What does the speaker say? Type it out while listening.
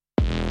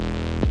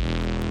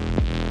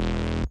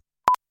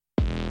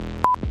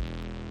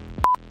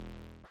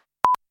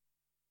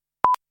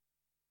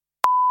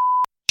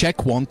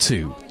Check 1,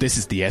 2. This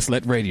is the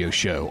SLET Radio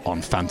Show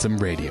on Phantom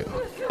Radio.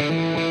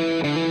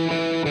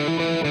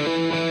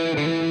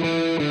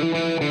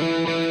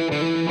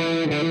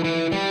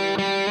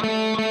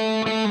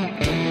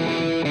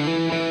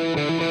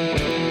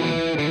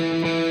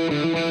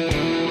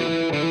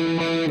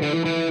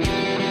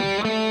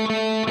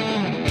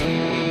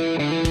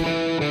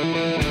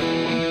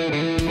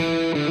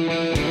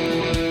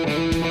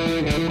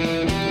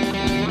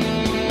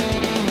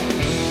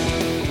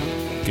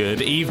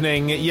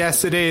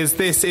 Yes, it is.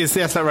 This is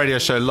the SLET Radio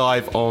Show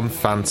live on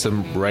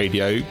Phantom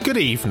Radio. Good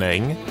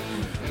evening.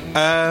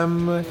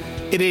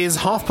 It is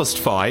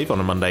 5:30 on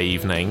a Monday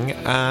evening,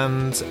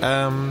 and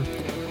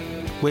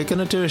we're going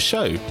to do a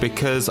show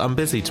because I'm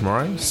busy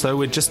tomorrow, so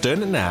we're just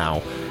doing it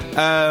now.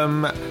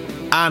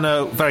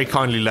 Anna very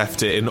kindly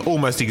left it in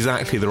almost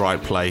exactly the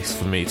right place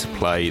for me to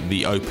play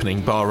the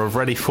opening bar of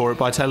Ready For It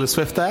by Taylor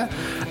Swift there,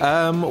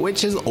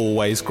 which is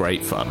always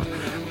great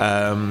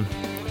fun.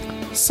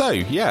 So,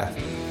 yeah.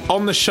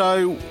 On the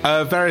show,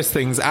 various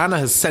things. Anna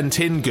has sent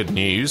in good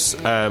news,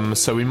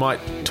 so we might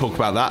talk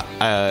about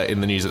that in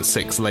the news at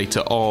 6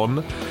 later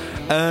on.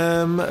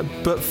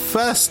 But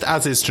first,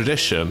 as is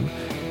tradition,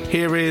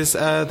 here is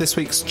this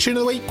week's Tune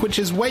of the Week, which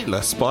is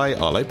Weightless by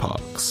Arlo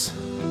Parks.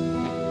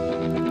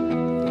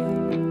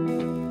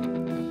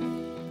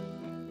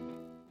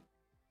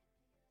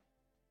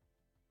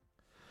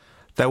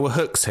 There were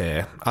hooks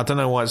here. I don't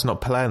know why it's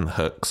not playing the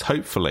hooks.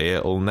 Hopefully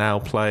it'll now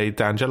play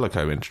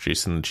D'Angelico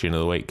introducing the Tune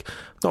of the Week.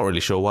 Not really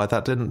sure why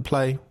that didn't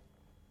play.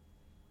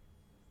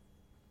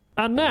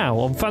 And now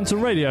on Phantom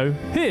Radio,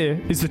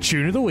 here is the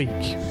Tune of the Week.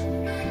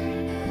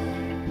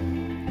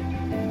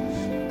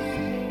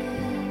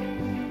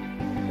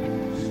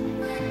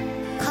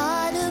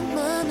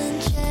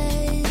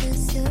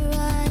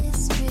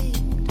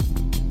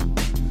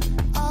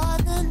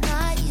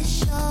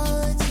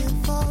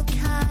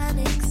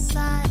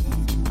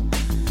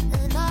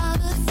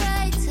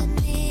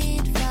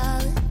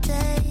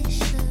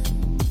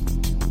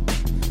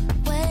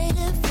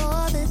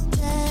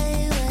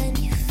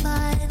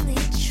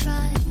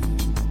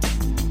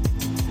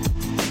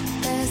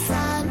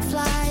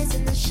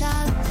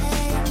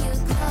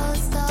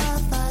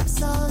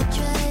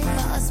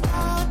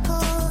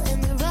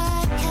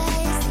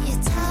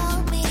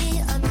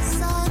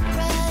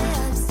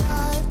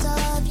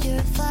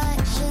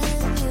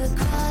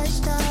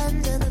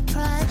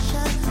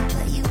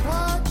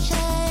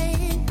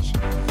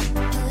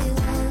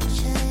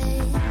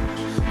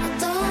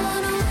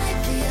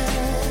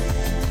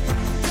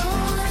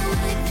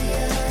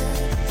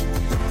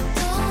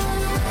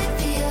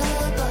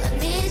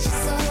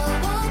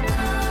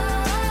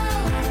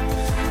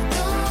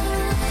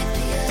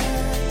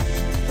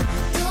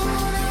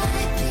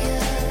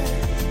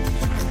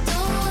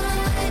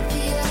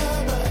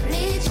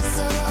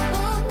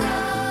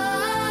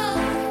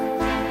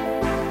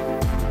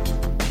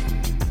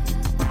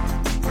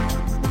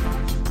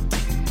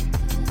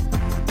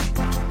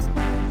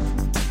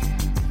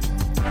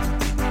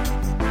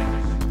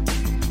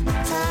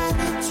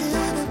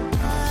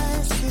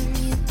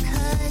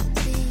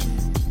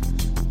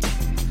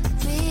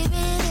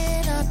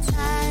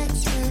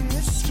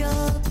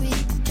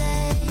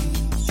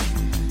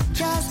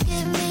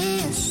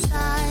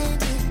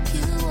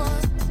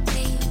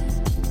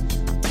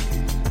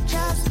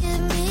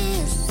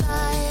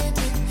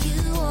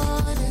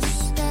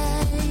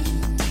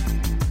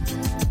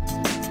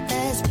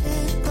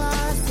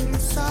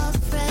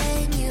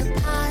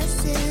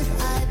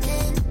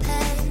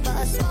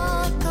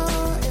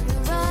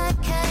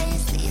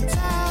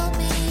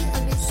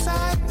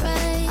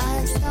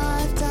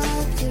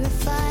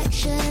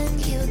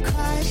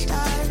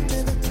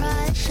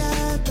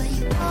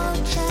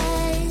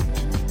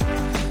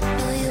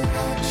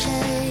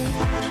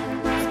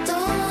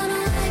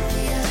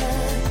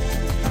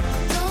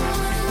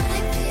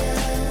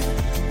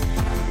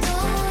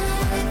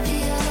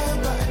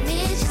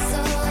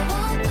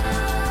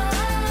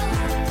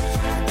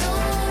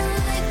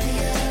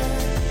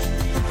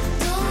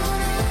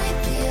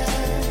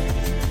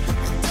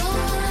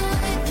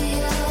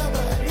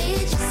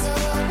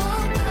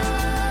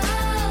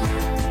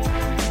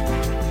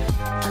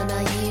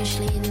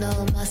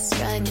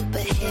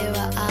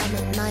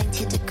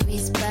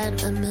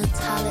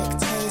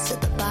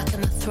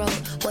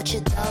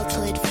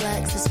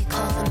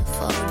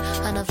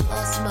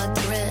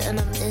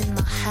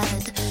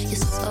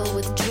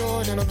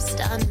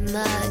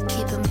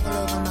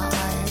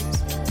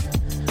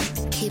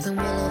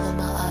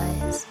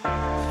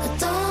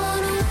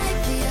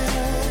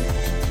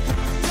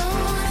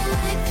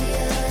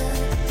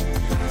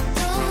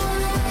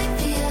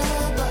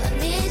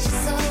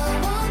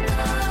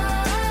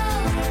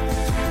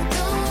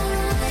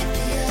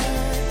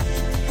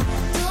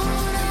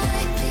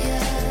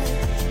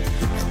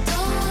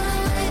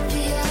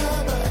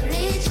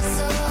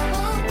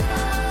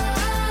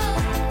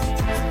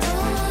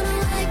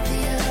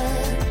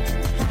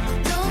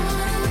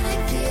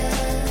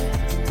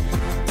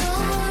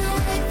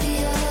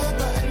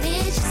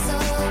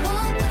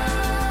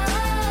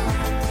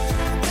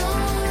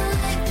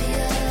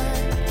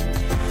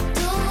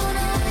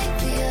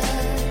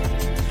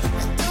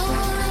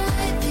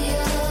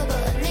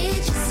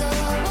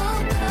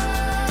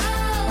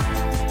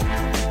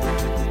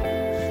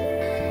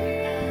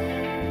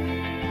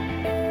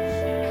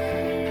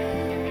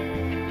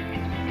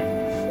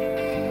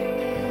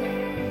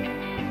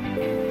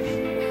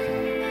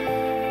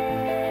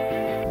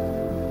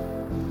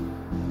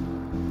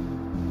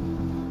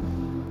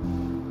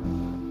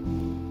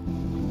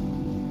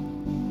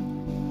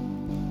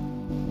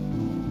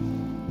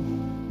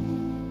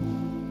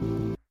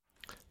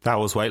 That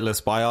was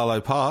Weightless by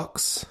Arlo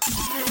Parks.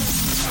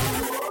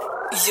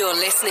 You're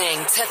listening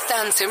to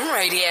Phantom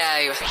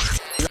Radio.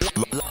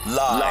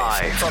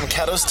 Live from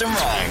Kettleston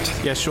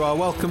Road. Yes, you are.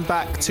 Welcome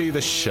back to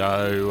the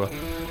show.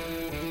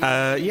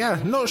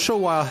 Not sure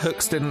why our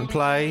hooks didn't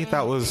play.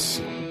 That was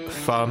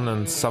fun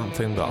and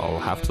something that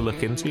I'll have to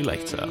look into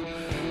later.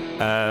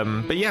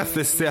 But yes,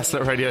 this is the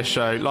SLET Radio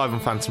Show, live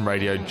on Phantom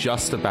Radio,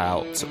 just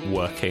about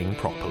working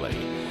properly.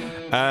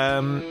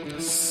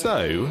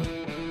 So...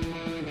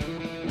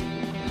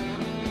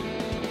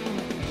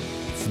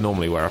 it's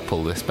normally where I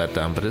pull this bed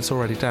down, but it's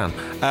already down.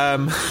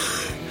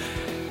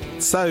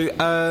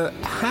 So,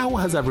 how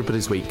has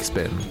everybody's week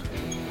been?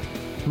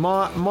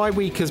 My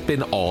week has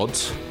been odd,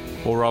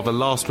 or rather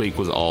last week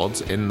was odd,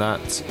 in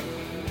that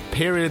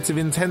periods of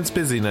intense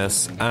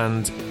busyness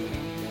and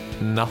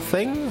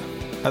nothing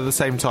at the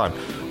same time,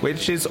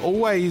 which is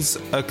always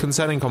a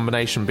concerning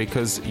combination,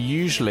 because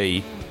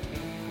usually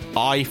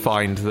I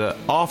find that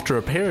after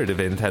a period of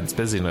intense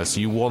busyness,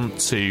 you want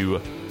to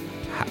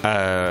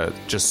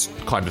just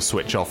kind of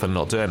switch off and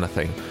not do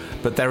anything.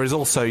 But there is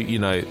also,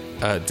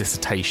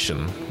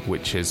 dissertation,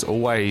 which is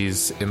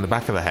always in the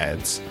back of the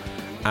head,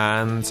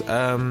 and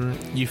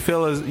you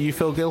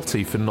feel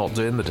guilty for not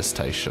doing the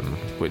dissertation,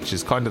 which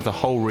is kind of the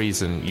whole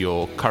reason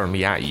you're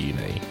currently at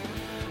uni.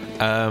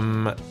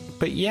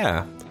 But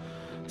yeah,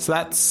 so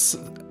that's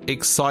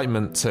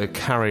excitement to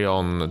carry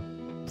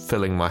on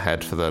filling my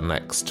head for the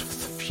next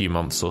few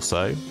months or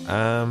so.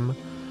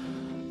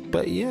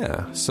 But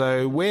yeah,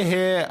 so we're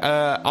here.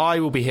 I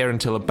will be here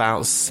until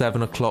about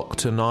 7 o'clock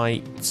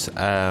tonight.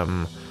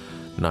 90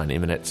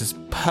 minutes is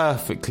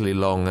perfectly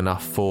long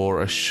enough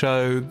for a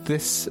show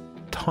this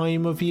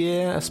time of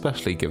year,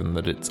 especially given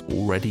that it's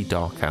already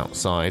dark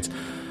outside.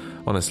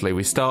 Honestly,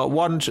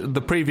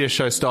 the previous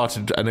show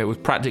started and it was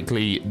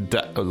practically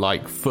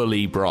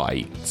fully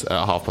bright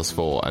at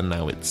 4:30, and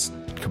now it's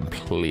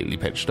completely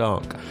pitch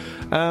dark.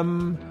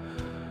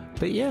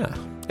 But yeah,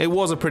 it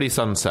was a pretty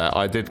sunset.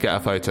 I did get a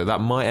photo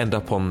that might end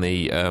up on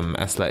the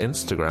SLET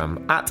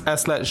Instagram at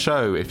SLET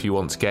Show if you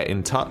want to get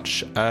in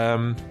touch.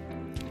 And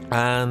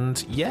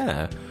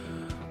yeah,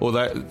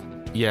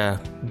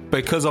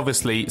 because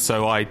obviously,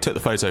 so I took the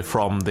photo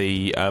from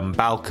the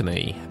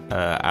balcony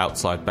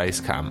outside base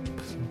camp,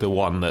 the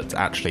one that's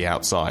actually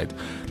outside,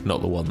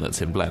 not the one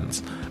that's in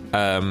Blends.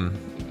 And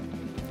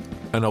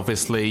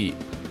obviously,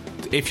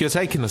 if you're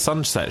taking a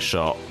sunset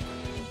shot,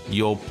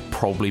 you're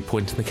probably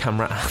pointing the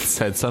camera at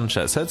said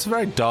sunset. So it's a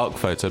very dark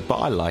photo, but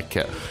I like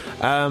it.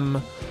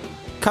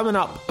 Coming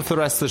up for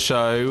the rest of the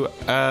show,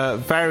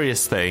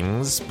 various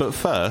things, but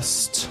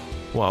first,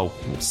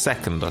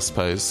 second, I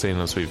suppose,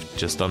 seeing as we've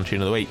just done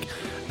Tune of the Week,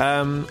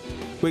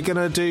 we're going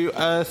to do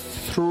a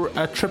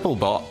triple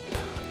bop,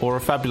 or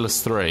a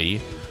fabulous 3,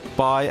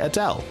 by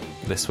Adele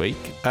this week.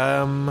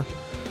 I'm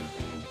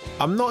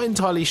not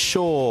entirely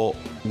sure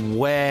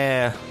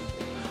where...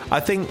 I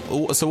think,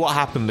 so what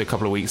happened a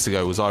couple of weeks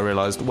ago was I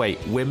realised,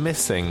 we're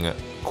missing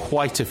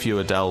quite a few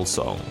Adele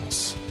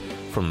songs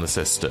from the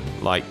system,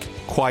 like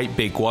quite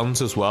big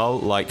ones as well,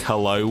 like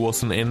Hello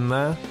wasn't in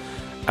there.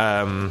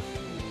 And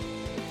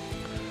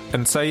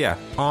so yeah,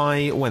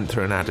 I went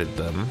through and added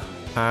them,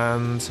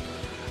 and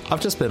I've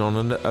just been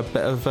on a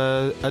bit of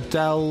a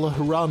Adele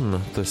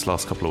run this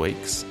last couple of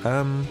weeks.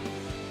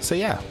 So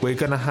yeah, we're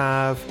going to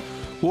have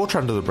Water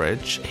Under the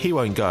Bridge, He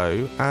Won't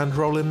Go, and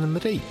Rollin' in the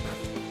Deep.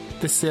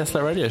 This is the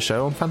SLET Radio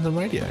Show on Phantom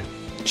Radio.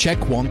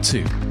 Check 1,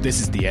 2.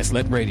 This is the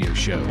SLET Radio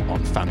Show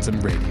on Phantom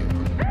Radio.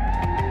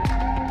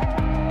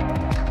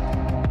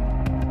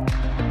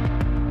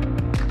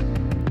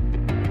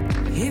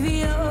 If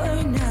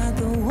you're not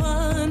the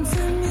one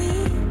for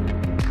me,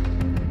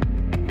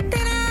 then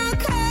I'll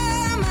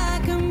come, I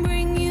can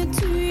bring you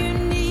to your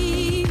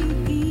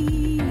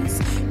knees.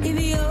 If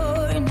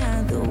you're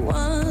not the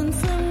one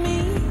for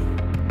me,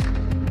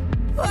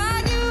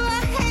 why do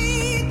I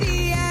hate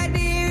the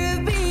idea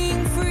of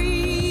being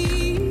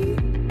free?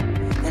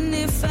 And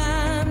if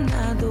I'm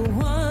not the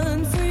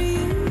one for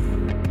you,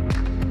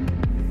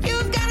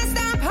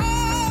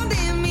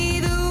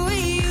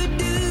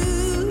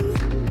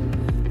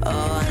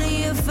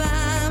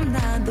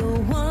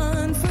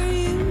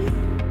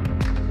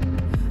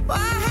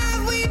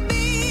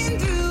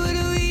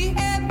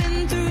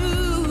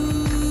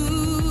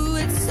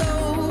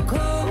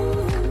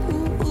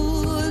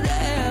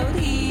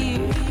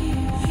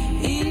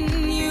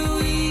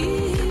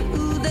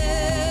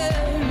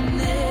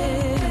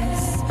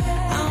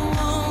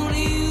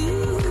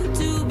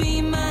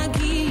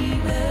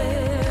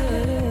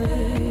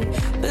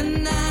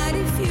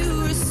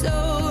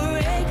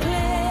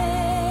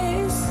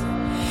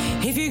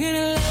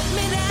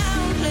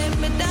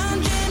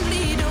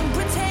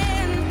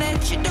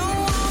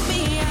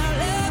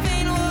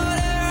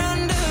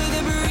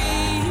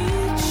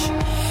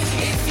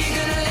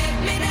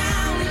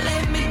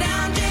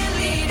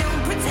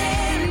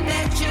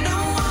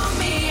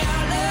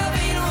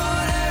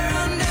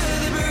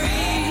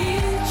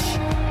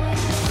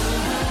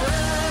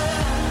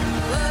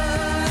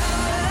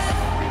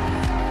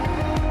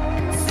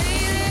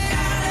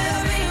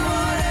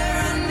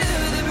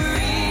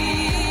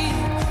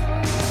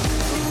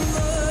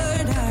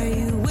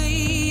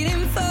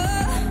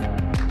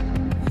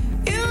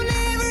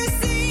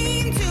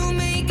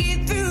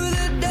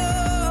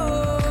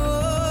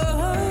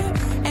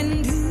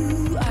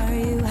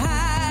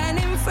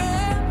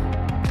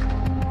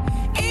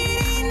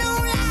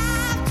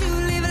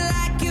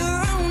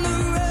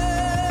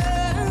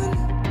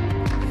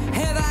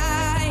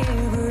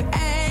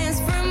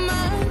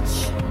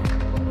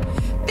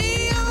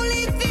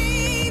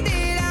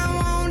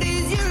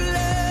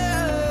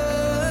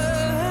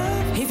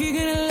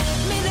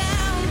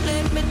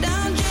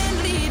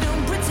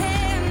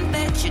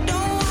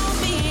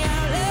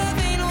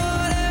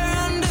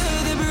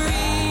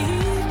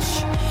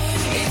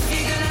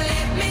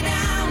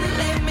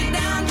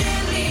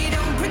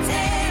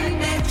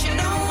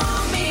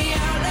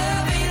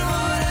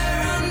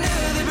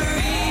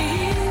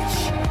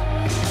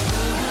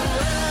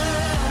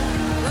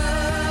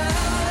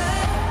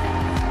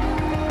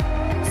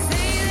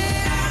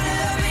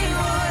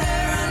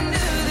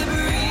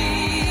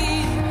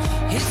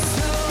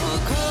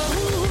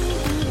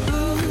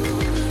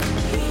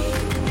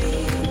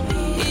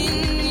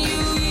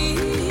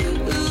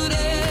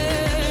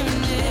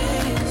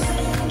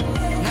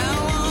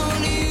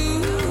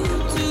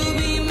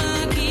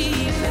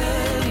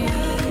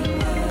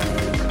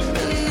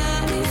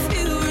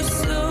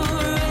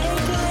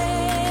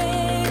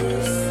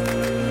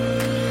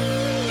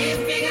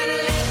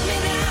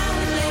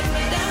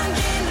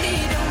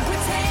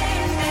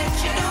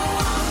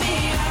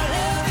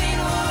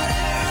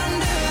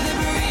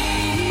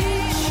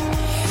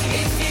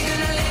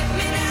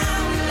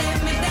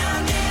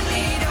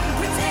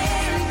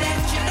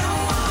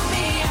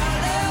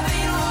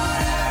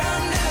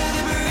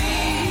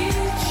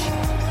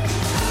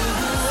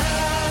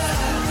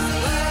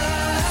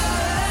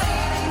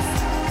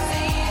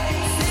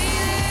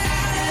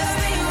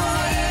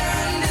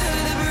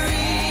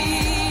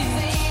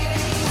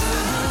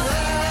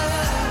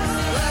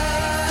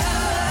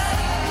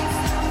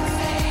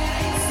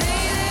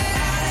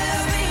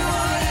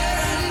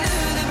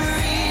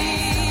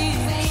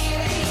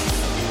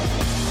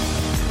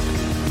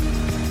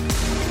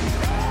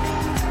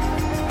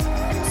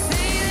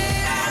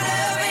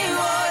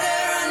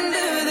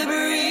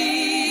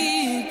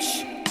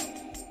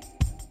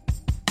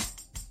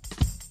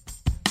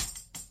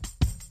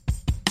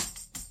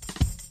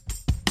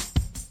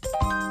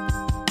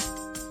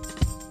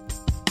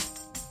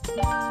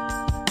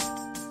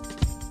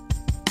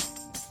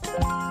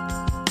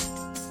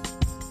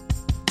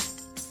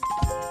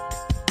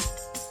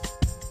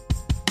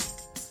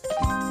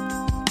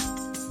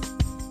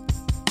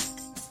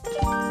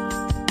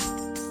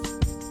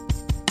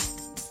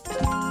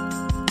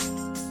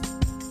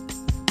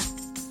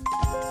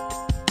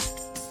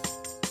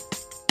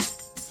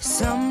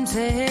 Some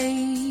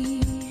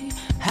say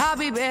I'll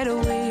be better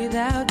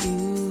without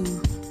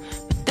you,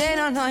 but they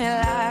don't know you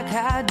like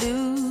I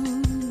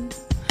do,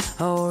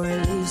 or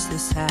at least the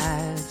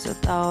sides I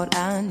thought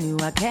I knew.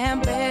 I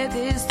can't bear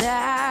this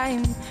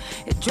time.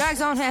 It drags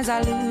on as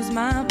I lose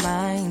my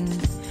mind,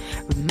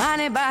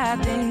 reminded by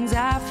things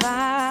I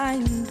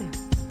find,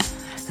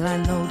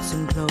 like notes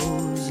and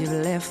clothes you've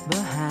left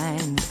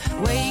behind.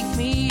 Wake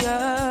me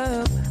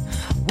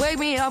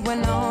up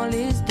when all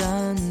is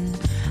done.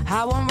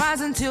 I won't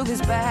rise until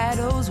this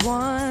battle's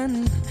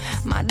won.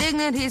 My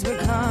dignity's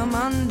become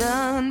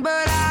undone,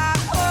 but I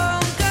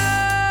won't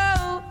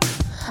go.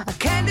 I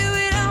can't do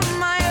it on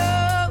my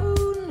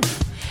own.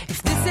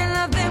 If this ain't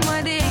love, then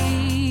what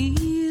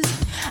is?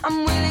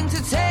 I'm willing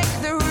to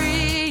take the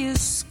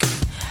risk.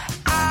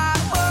 I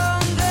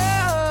won't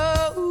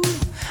go.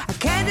 I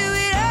can't do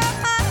it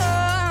on my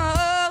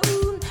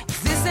own.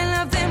 If this ain't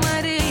love, then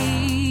what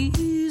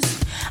is?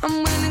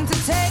 I'm willing to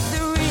take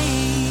the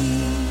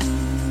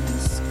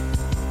risk.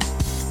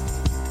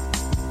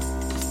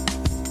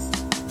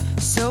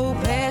 So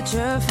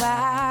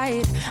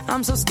petrified,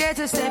 I'm so scared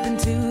to step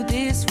into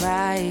this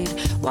ride.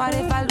 What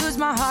if I lose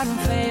my heart and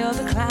fail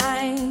the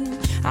climb?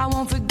 I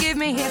won't forgive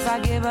me if I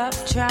give up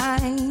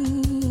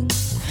trying.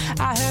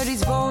 I heard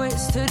his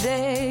voice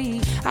today,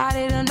 I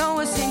didn't know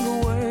a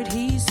single word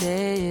he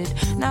said.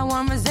 Now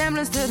I'm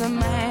resemblance to the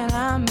man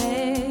I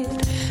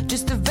met,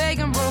 just a vague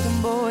and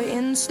broken boy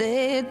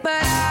instead.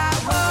 But I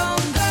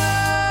won't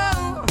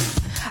go.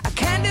 I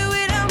can't do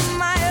it on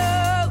my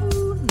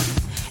own.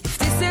 If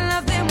this ain't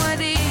love, then what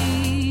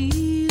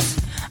is?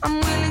 I'm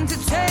willing to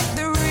take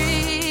the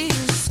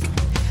risk.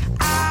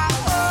 I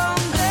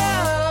won't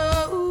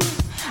go.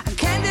 I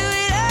can't do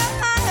it on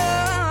my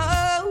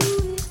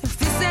own. If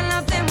this ain't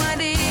love, then what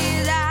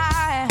is?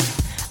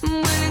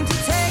 I'm willing to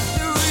take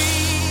the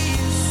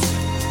risk.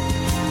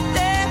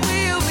 There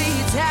will be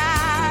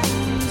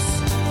times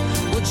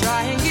we'll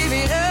try and give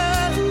it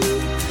up,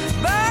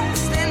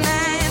 bursting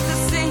at the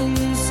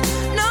seams,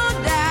 no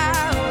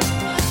doubt.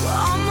 We'll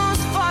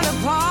almost fall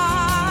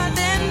apart,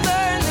 then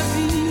burn the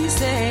pieces.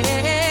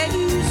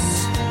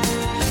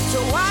 So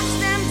watch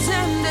them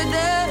turn to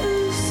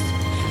dust,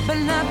 but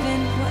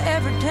nothing will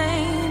ever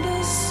taint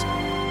us.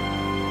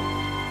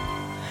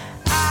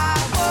 I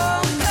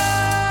won't go.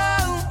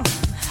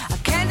 I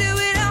can't do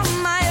it on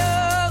my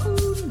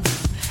own.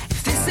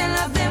 If this ain't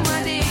love, then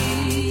what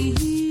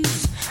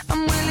is?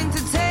 I'm willing to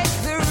take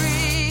the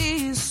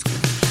risk.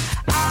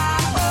 I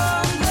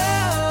won't go.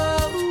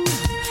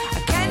 I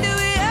can't do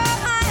it on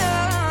my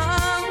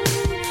own.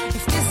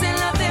 If this ain't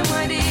love, then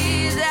what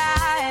is?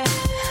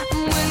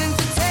 I'm willing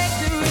to take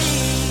the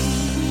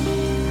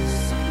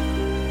risk.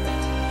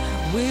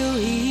 Will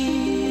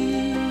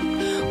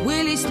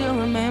he still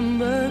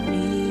remember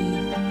me?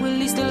 Will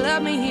he still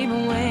love me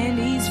even when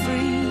he's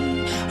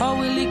free? Or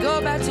will he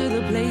go back to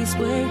the place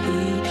where he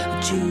would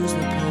choose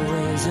the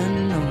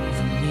poison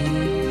over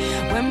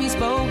me? When we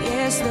spoke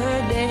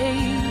yesterday,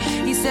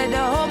 he said to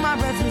hold my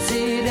breath and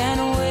sit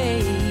and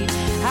wait.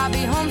 I'll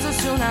be home so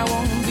soon I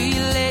won't be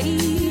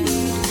late.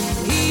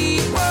 He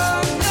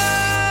won't go.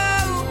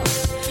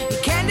 He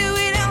can't do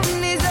it on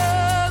his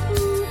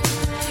own.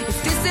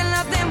 If this ain't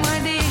love, then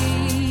what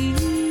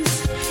is?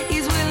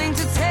 He's willing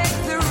to take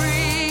the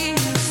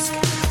risk.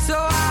 So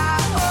I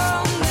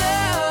won't go.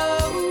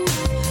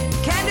 He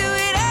can't do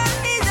it on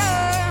his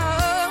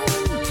own.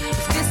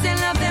 If this ain't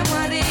love, then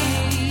what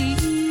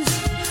is?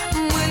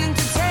 I'm willing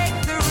to take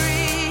the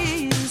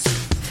risk.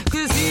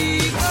 'Cause he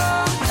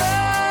won't go.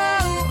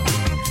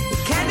 He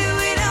can't do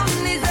it on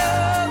his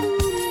own.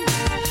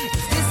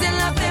 If this ain't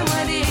love, then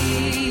what is?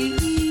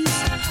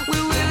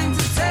 We're willing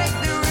to take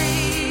the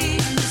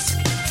risk.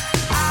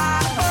 I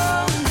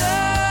won't go.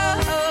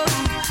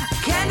 I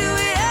can't do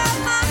it on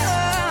my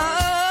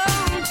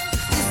own. If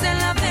this ain't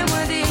love, then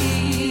what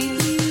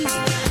is?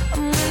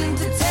 I'm willing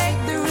to take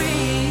the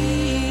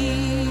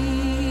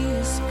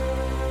risk.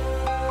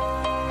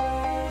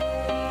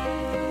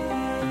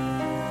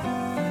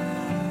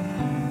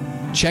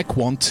 Check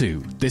 1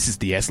 2. This is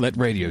the SLET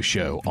Radio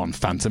Show on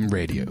Phantom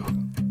Radio.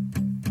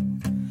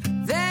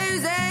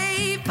 There's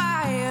a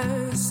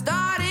fire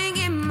starting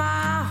in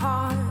my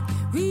heart,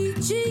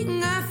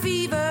 reaching a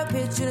fever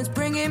pitch, and it's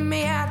bringing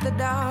me out the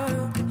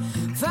dark.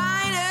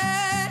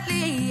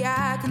 Finally,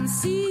 I can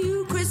see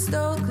you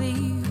crystal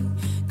clear.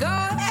 Go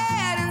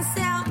ahead and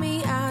sell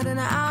me out, and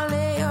I'll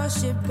lay your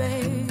ship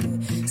bare.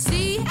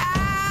 See,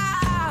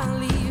 I'll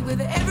leave with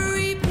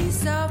every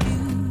piece of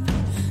you.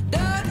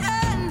 Don't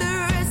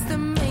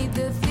underestimate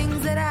the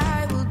things that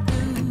I will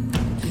do.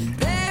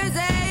 There's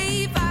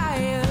a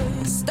fire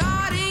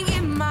starting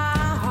in my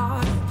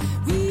heart,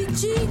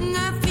 reaching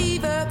a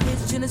fever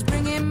pitch, and it's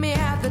bringing me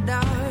out the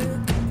dark.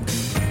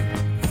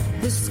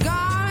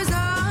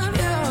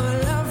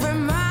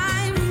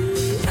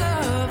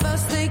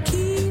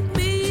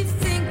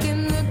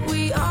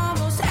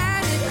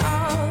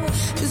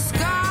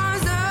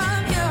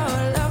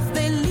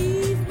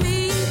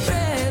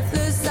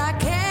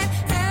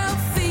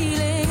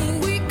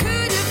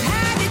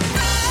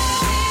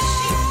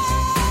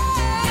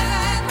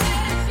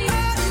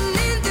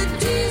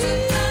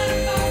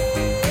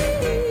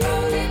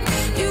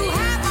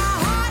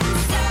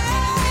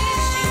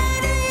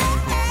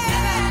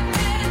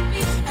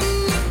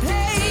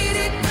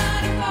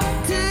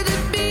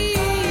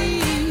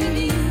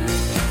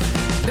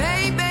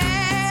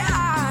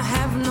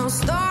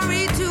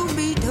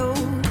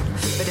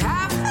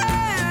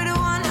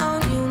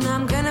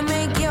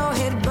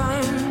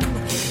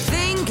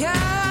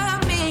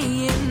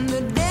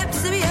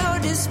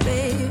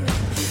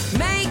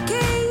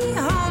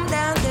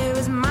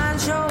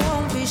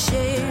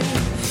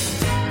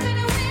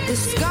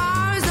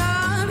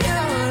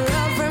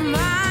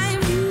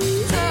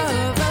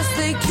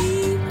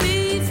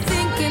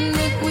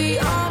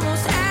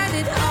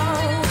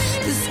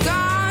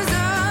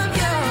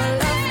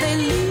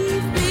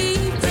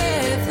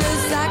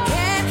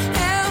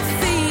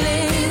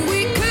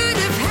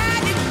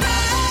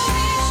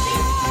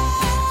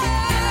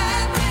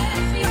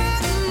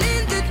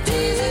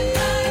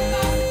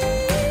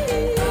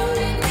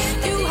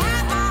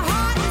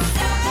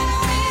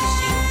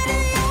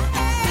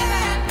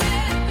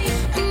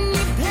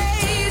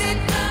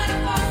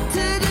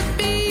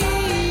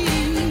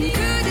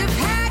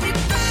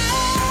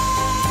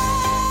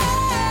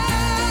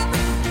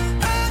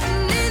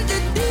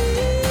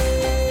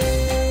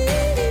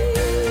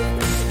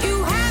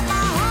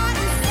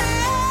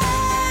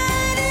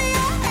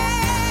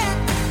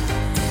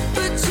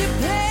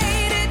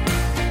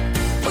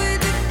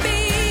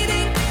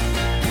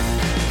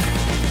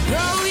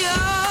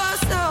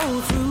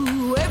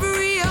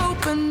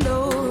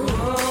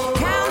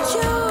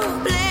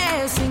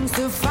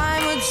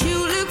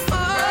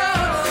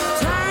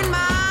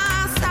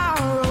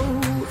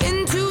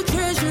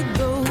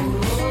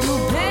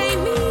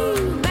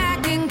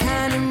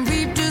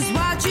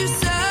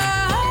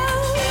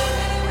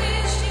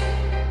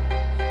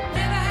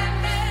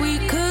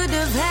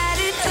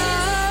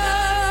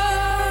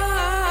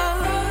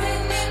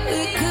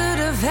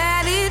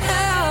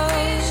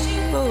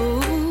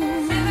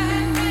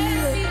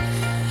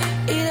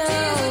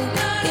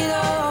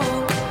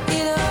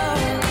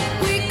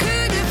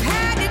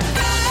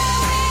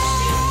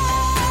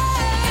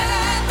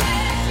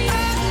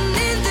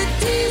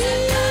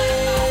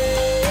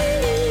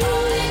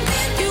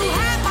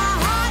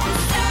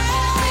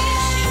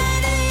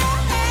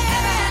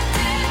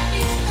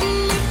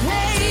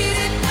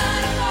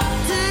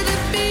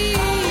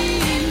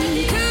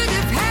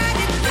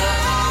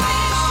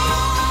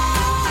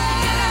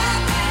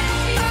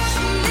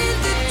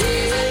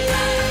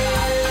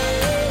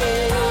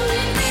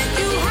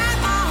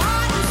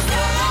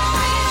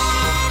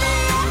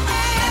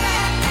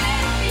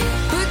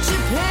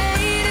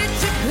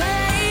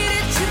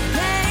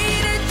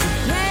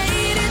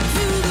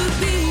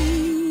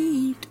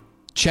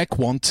 Check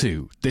 1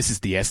 2. This is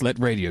the SLET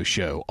Radio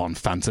Show on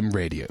Phantom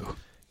Radio.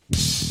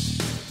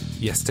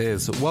 Yes, it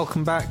is.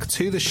 Welcome back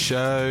to the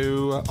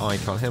show. I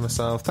can't hear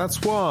myself.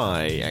 That's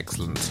why.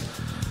 Excellent.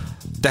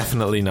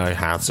 Definitely know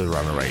how to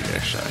run a radio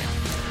show.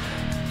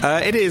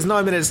 It is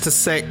 9 minutes to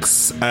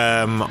 6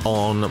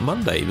 on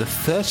Monday, the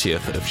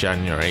 30th of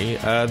January.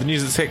 The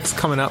news at 6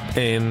 coming up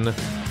in,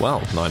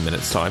 9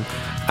 minutes' time.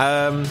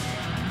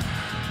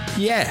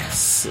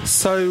 Yes,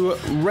 so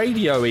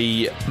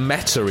radio-y,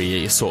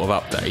 meta-y sort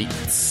of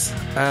updates.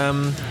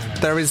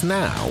 There is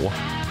now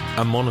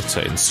a monitor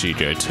in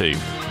Studio 2.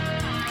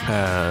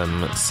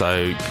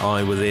 So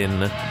I was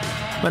in...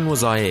 When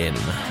was I in?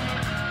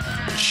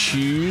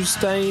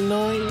 Tuesday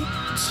night?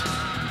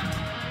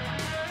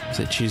 Was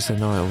it Tuesday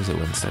night or was it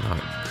Wednesday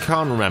night?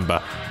 Can't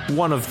remember.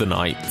 One of the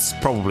nights.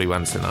 Probably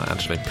Wednesday night,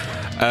 actually.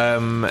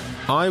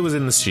 I was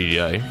in the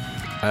studio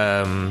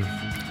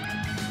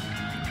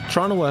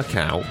trying to work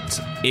out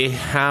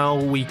how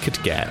we could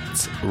get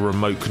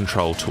remote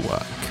control to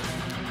work.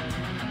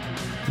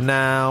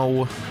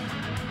 Now,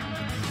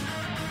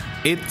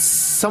 it's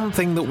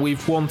something that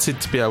we've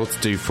wanted to be able to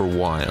do for a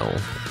while.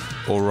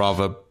 Or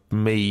rather,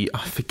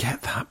 I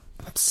forget that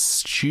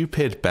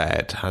stupid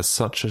bed has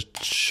such a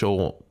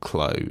short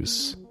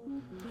close.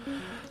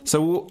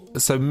 So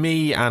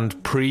me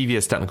and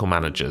previous technical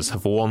managers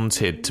have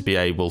wanted to be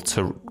able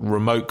to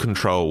remote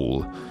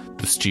control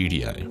the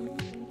studio.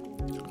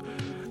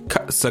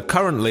 So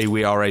currently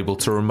we are able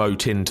to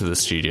remote into the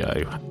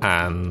studio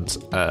and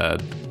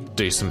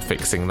do some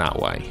fixing that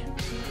way.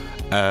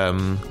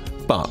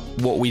 But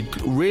what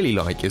we'd really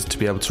like is to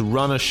be able to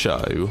run a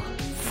show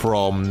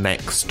from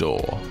next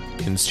door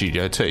in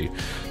Studio 2,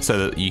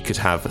 so that you could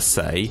have,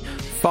 say,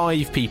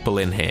 5 people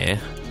in here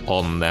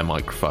on their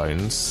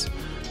microphones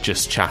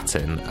just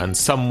chatting, and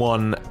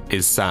someone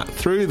is sat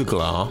through the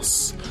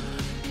glass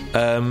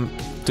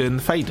doing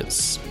the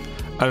faders.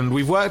 And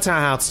we've worked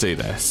out how to do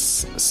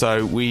this.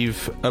 So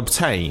we've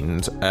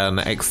obtained an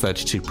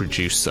X32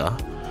 producer,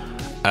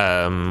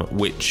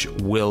 which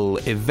will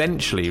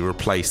eventually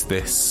replace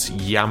this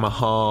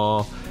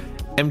Yamaha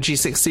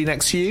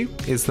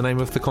MG16XU is the name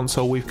of the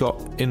console we've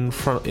got in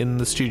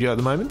the studio at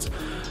the moment.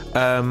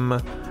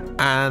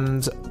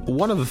 And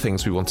one of the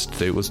things we wanted to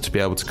do was to be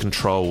able to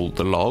control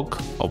the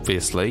log,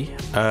 obviously.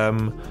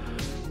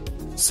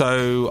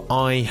 So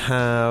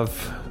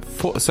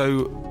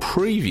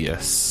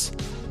previous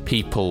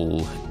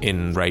people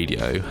in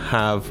radio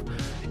have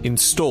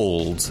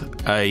installed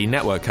a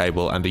network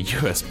cable and a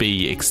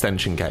USB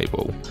extension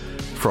cable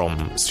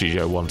from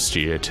Studio 1 to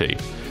Studio 2.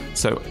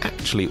 So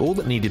actually all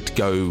that needed to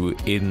go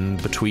in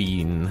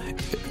between,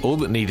 all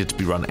that needed to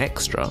be run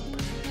extra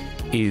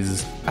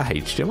is a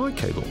HDMI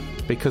cable,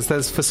 because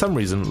there's for some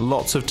reason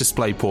lots of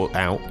DisplayPort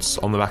outs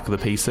on the back of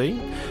the PC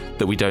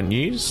that we don't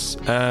use.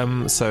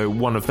 So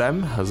one of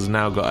them has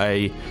now got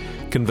a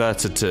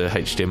converter to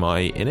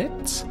HDMI in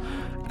it,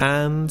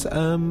 and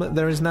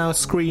there is now a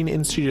screen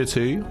in Studio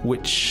 2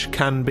 which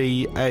can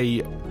be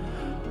a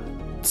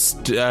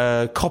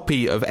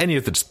copy of any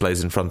of the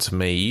displays in front of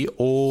me,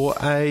 or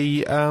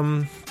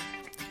a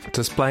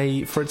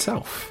display for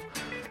itself.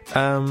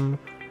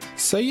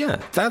 So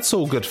yeah, that's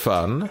all good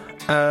fun.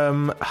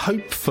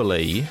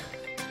 Hopefully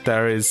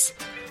there is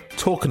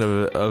talking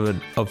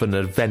of an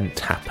event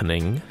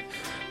happening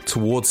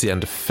towards the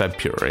end of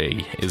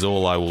February is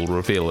all I will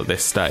reveal at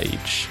this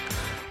stage.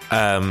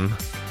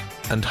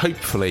 And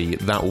hopefully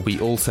that will be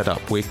all set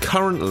up. We're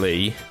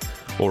currently,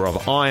 or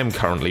rather I am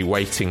currently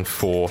waiting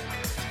for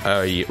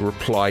a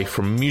reply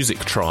from Music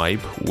Tribe,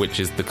 which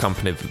is the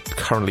company that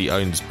currently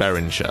owns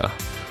Behringer,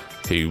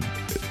 who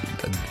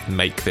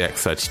make the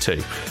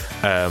X32,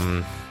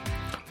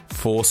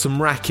 for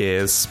some rack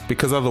ears,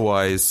 because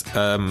otherwise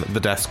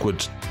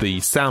the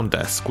sound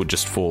desk would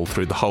just fall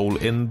through the hole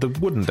in the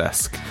wooden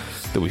desk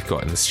that we've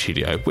got in the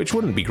studio, which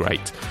wouldn't be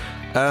great.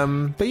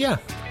 But yeah,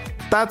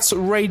 that's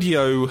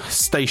radio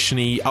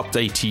stationy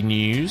updatey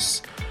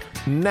news.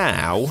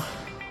 Now,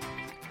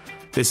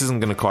 this isn't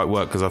going to quite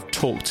work because I've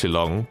talked too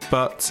long,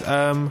 but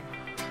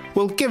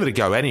we'll give it a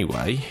go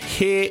anyway.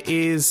 Here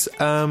is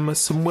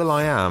some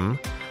will.i.am,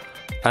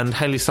 and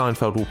Hayley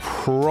Steinfeld will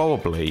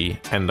probably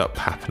end up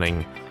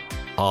happening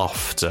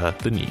after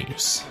the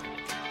news.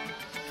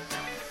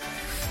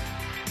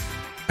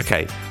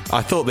 Okay,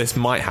 I thought this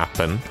might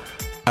happen.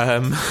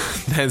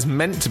 There's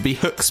meant to be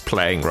hooks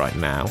playing right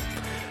now,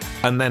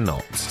 and they're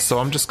not. So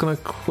I'm just going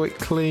to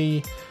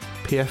quickly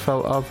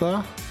PFL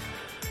other.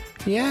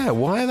 Yeah,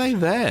 why are they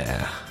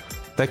there?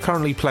 They're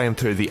currently playing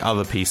through the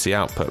other PC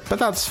output, but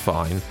that's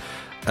fine.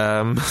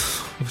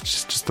 Which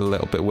is just a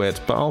little bit weird,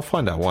 but I'll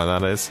find out why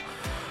that is.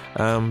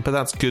 But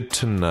that's good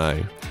to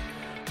know.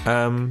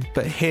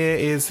 But here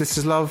is This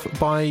Is Love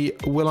by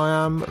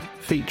will.i.am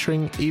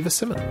featuring Eva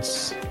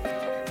Simmons.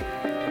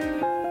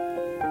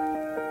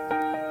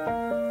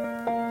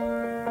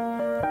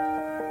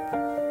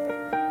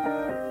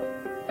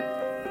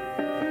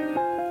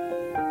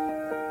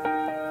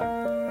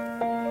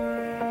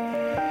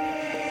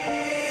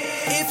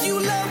 If you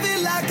love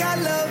it like I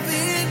love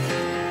it,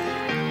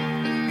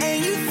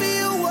 and you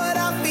feel what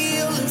I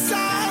feel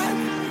inside,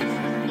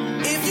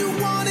 if you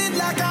want it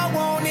like I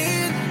want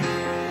it,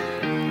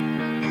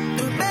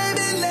 then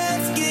baby,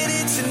 let's get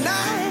it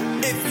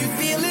tonight. If you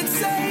feel it,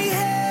 say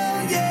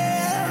hell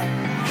yeah.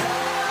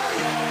 Hell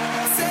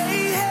yeah.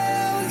 Say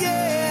hell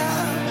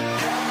yeah.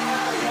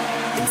 Hell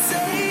yeah. And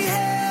say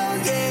hell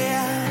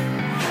yeah.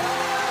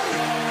 Hell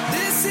yeah.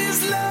 This is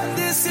love,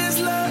 this is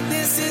love,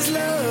 this is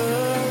love.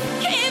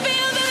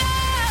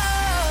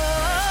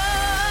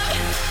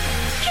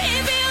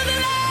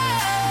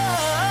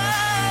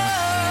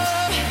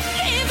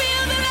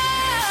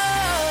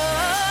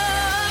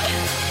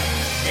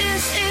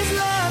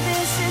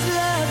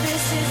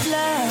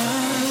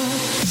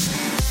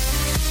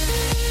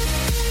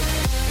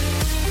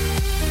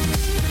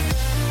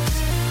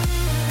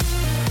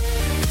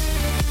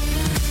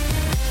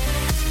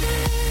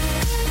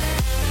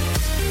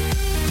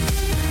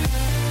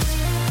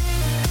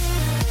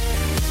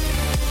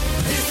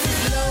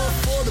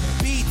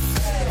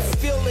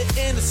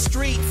 In the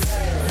streets,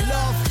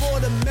 love for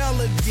the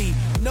melody,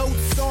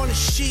 notes on the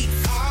sheet,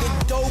 the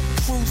dope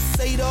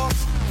crusader,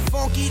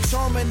 funky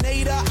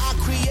terminator. I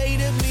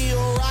created me a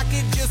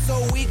rocket just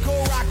so we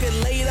could rock it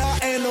later,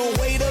 and the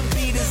way the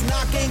beat is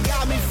knocking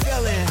got me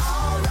feeling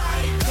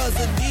alright, cause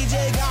the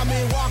DJ got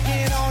me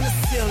walking on the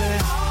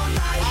ceiling.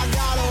 I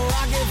got a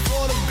rocket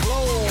for the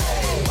globe,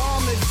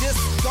 bomb the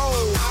disco,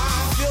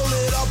 fill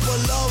it up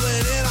with love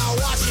and then I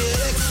watch it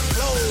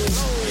explode.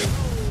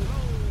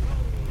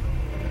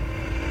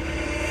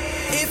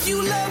 If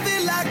you love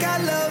it like I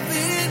love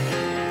it,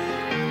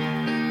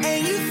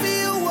 and you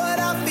feel what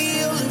I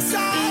feel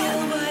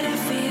inside,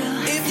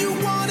 if you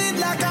want it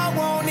like I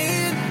want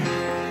it,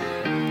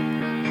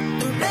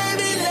 then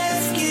baby,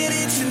 let's get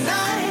it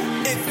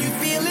tonight. If you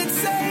feel it,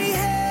 say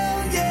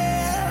hell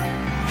yeah.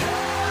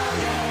 Hell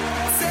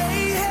yeah.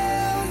 Say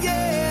hell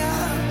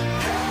yeah.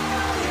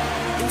 Hell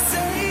yeah. And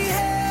say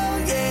hell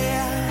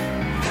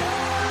yeah.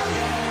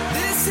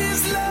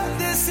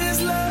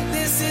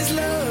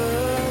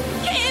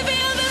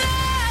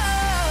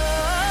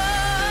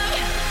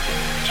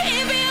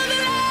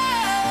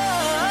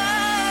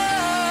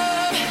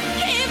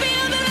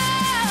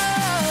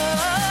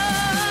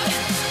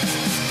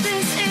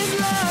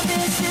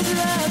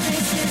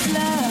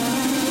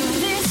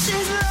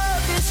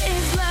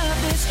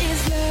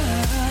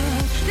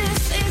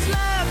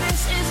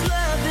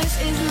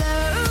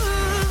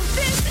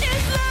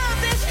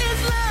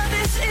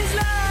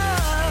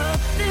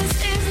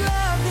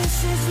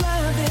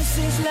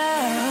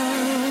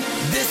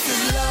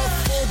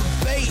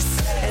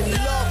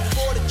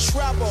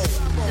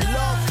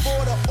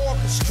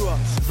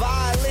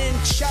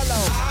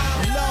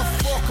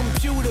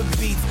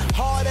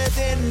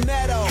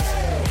 meadow.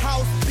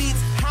 House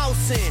beats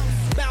housing,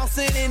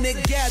 bouncing in the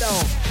ghetto.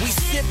 We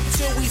sip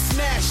till we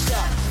smashed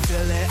up,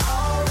 feeling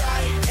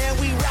alright. And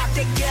we rock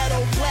the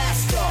ghetto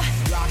blaster,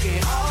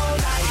 rocking all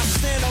night. I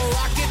send a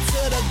rocket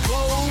to the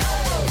globe,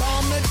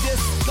 bomb the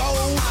disco. I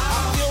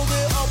filled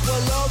it up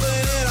with love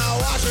and then I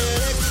watch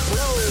it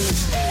explode.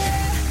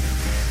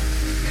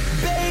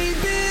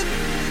 Baby,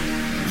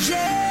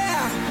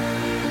 yeah,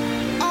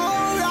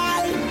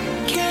 alright.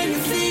 Can you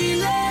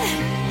feel it?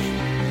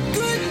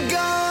 Good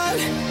God,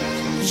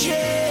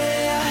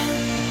 yeah,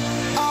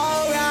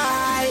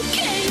 alright.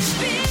 Can you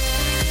feel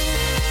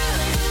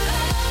the love?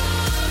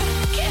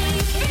 Can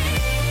you feel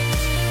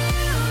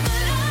the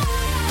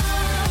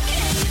love? Can you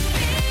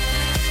feel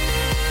the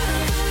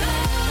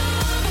love?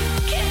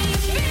 Can you feel the love? Can you feel the love? Can you feel the love? Can you feel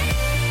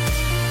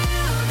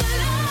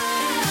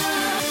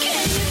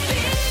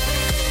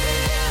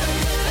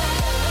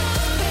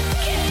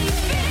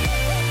the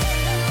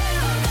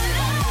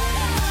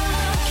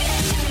love?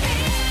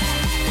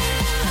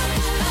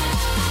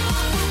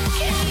 Can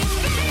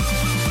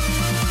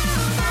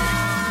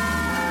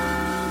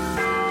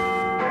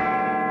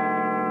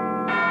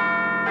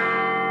you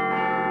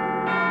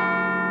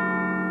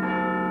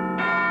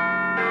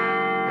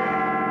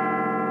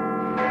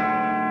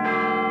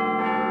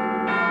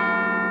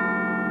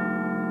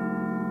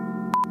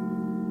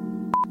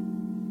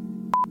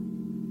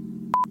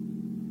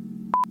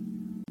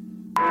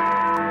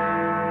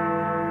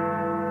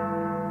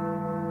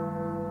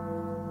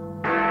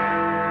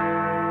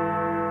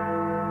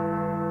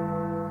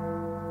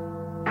feel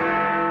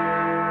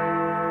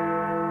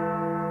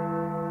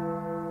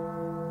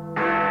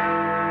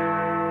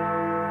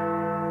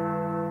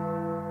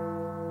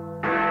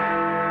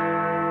the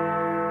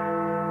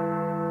love?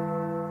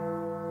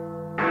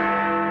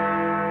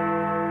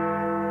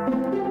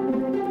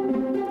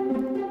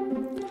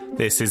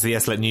 This is the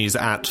SLET News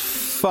at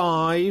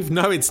 5.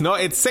 No, it's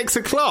not. It's 6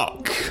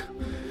 o'clock.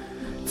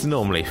 It's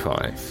normally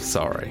 5.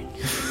 Sorry.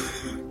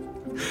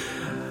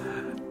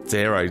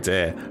 Dear, oh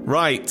dear.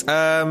 Right.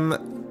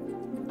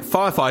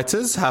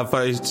 Firefighters have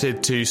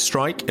voted to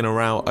strike in a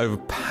row over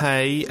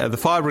pay. The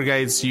Fire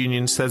Brigades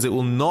Union says it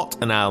will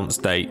not announce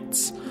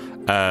dates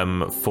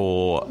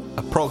for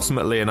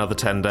approximately another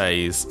 10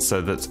 days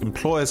so that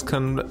employers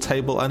can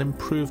table an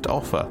improved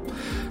offer.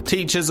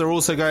 Teachers are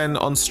also going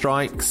on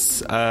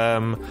strikes.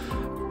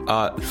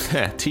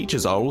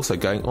 Teachers are also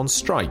going on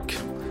strike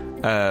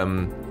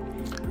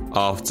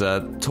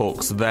after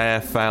talks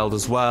there failed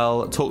as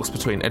well. Talks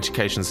between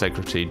Education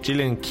Secretary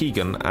Gillian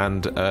Keegan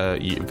and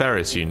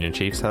various union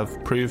chiefs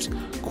have proved,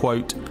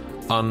 quote,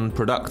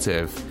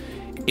 unproductive.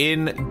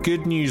 In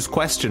good news,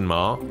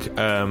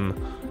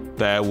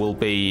 there will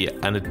be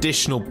an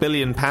additional £1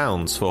 billion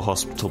for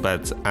hospital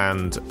beds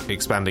and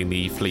expanding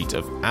the fleet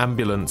of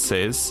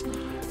ambulances.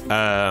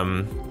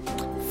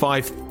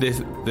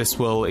 This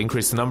will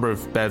increase the number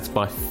of beds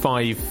by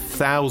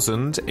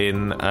 5,000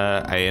 in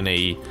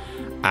A&E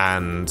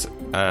and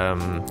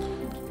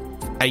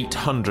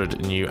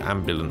 800 new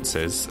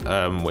ambulances,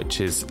 which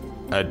is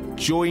a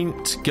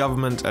joint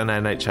government and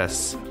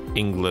NHS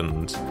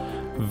England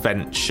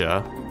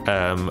venture,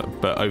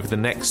 but over the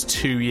next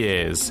 2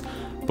 years.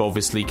 But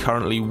obviously,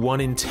 currently 1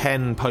 in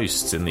 10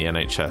 posts in the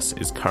NHS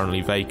is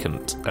currently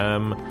vacant.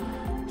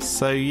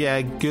 So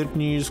yeah, good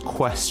news is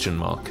what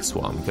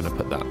I'm going to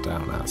put that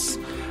down as.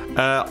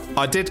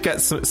 I did get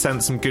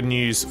sent some good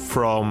news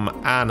from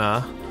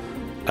Anna,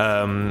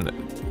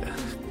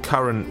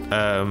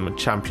 current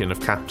champion of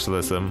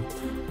capitalism.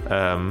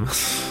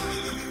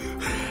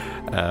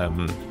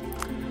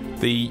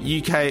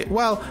 The UK,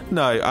 well,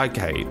 no,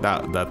 okay,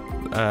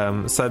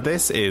 so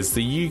this is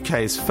the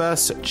UK's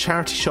first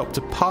charity shop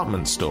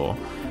department store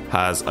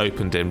has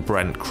opened in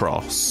Brent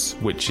Cross,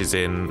 which is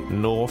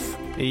in North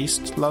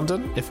East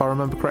London, if I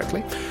remember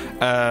correctly.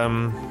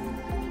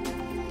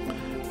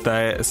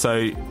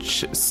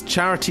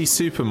 Charity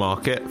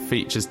Supermarket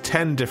features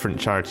 10 different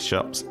charity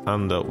shops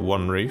under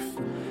one roof.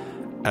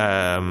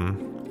 So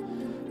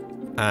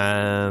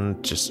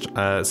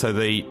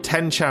the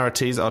 10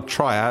 charities are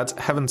Triad,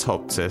 Heaven's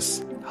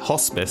Hospice,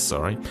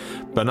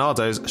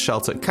 Barnardo's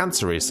Shelter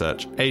Cancer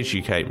Research, Age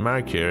UK,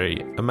 Marie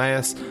Curie,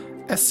 Emmaus,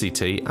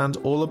 SCT, and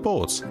All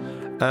Aboard.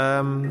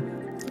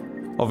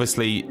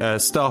 Obviously,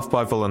 staffed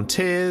by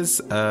volunteers.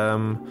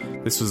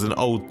 This was an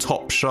old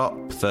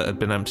Topshop that had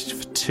been empty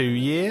for 2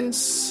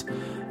 years.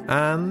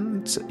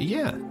 And,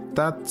 yeah,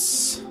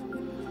 that's...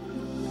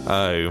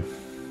 Oh.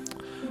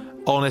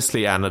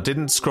 Honestly, Anna,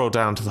 didn't scroll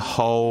down to the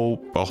whole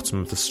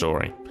bottom of the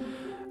story.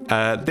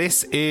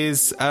 This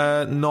is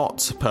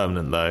not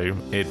permanent, though.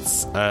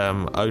 It's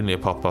only a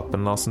pop-up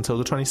and lasts until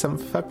the 27th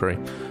of February.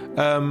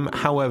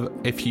 However,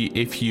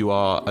 if you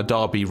are a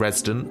Derby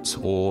resident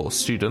or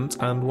student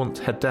and want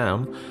to head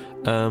down,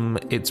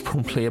 it's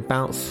probably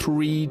about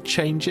 3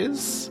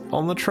 changes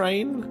on the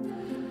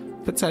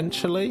train,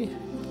 potentially.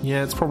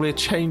 Yeah, it's probably a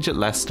change at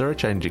Leicester, a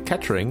change at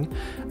Kettering,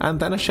 and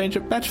then a change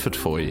at Bedford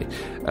for you,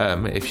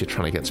 if you're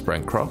trying to get to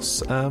Brent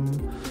Cross.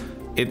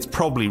 It's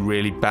probably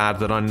really bad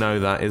that I know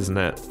that, isn't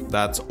it?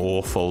 That's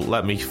awful.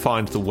 Let me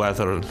find the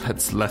weather and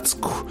let's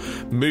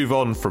move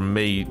on from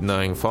me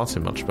knowing far too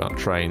much about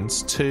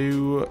trains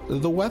to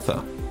the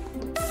weather.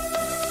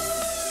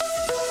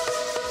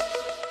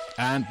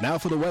 And now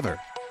for the weather.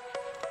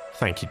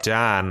 Thank you,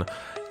 Dan.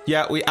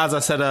 Yeah, as I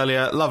said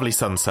earlier, lovely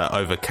sunset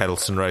over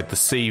Kettleton Road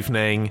this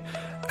evening.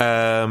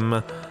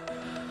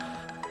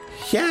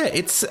 Yeah,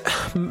 it's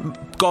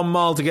gone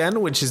mild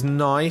again, which is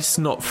nice,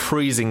 not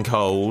freezing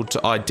cold.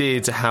 I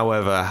did,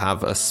 however,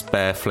 have a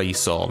spare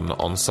fleece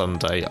on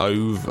Sunday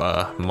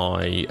over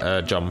my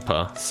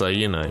jumper, so,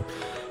 you know,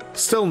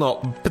 still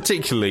not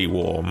particularly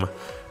warm.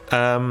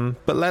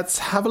 But let's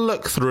have a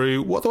look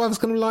through what the weather's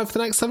going to be like for the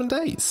next 7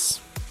 days.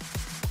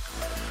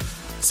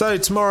 So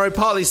tomorrow,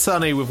 partly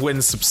sunny with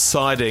winds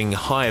subsiding,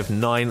 high of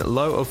 9,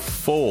 low of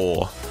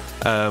 4.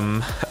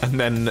 And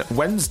then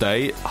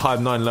Wednesday, high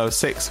of 9, low of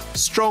 6.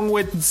 Strong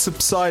winds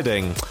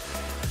subsiding.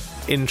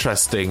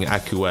 Interesting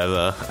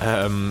AccuWeather.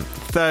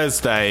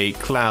 Thursday,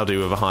 cloudy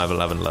with a high of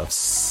 11, low of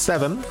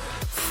 7.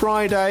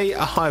 Friday,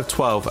 a high of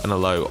 12 and a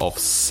low of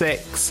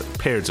 6.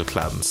 Periods of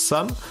cloud and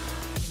sun.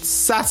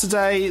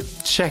 Saturday,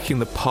 checking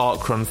the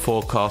parkrun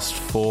forecast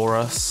for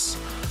us.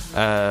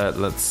 I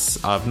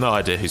have no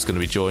idea who's going to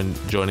be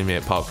joining me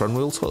at parkrun.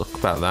 We'll talk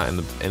about that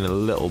in a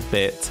little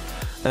bit.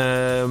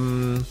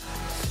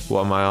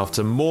 What am I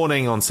after?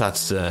 Morning on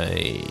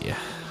Saturday.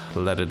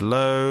 Let it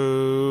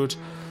load.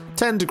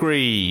 10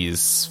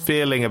 degrees.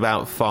 Feeling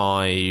about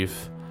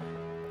 5.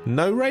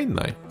 No rain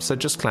though, so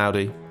just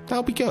cloudy.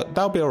 That'll be good.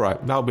 That'll be alright.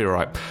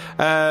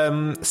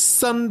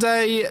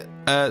 Sunday,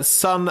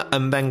 sun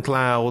and then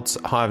clouds.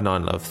 High of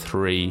 9, low of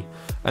 3.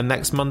 And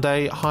next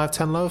Monday, high of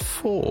 10, low of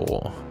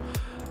 4.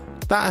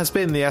 That has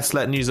been the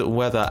SLET News at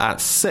Weather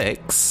at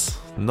 6.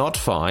 Not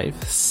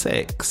 5,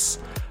 6.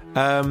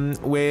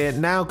 We're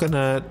now going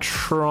to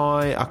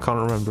try... I can't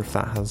remember if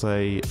that has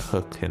a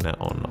hook in it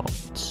or not.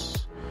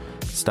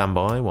 Stand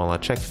by while I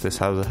check if this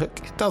has a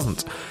hook. It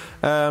doesn't.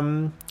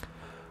 So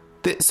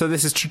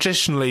this is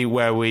traditionally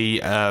where we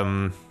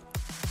have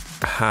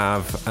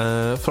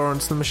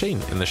Florence the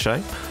Machine in the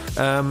show.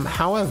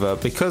 However,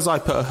 because I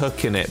put a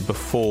hook in it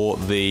before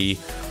we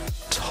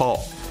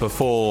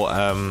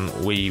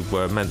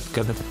were meant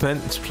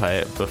to play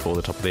it before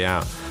the top of the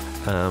hour,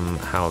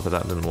 however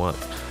that didn't work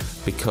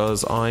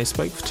because I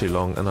spoke for too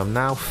long, and I'm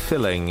now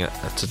filling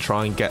to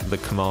try and get the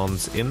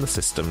commands in the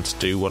system to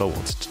do what I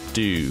wanted to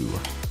do.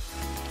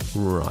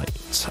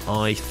 Right,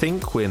 I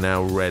think we're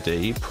now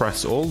ready.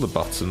 Press all the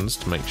buttons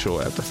to make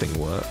sure everything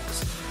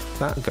works.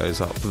 That goes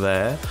up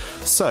there.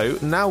 So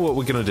now what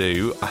we're going to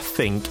do, I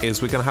think,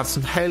 is we're going to have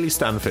some Hayley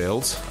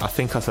Stanfield. I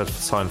think I said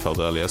Seinfeld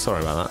earlier,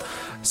 sorry about that.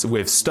 So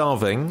with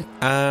Starving,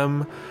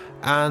 and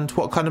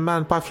What Kind of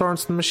Man by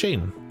Florence and the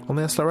Machine on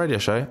the SLET Radio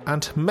Show,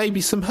 and maybe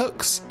some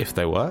hooks, if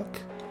they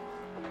work.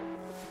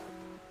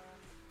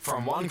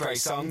 From one great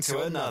song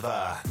to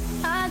another.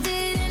 I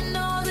didn't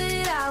know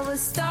that I was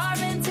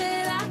starving till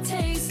I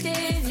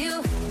tasted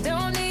you.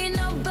 Don't need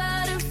no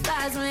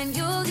butterflies when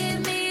you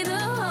give me the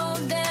whole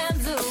damn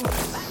zoo.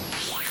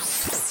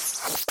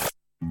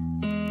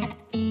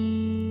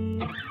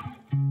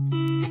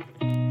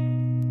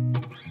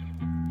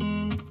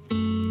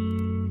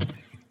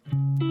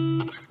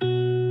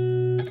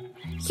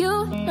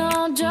 You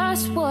know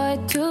just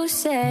what to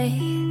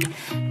say.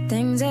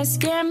 Things that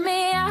scare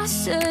me, I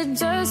should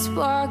just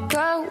walk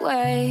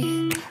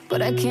away.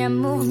 But I can't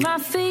move my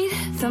feet.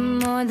 The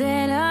more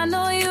that I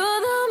know you,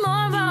 the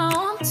more I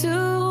want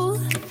to.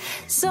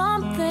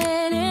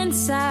 Something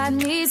inside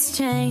me's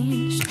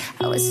changed.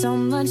 I was so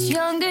much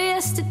younger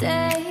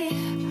yesterday.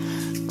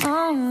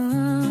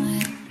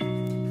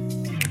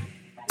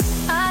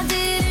 I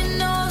didn't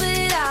know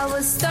that I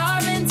was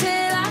starving till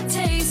I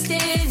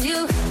tasted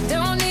you.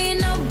 Don't need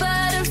no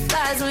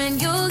butterflies when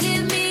you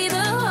give me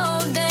the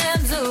whole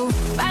damn zoo.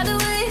 By the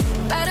way,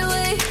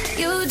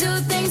 you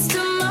do things to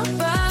my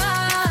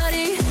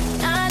body.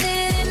 I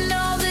didn't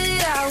know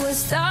that I was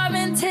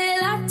starving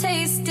till I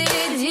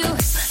tasted you.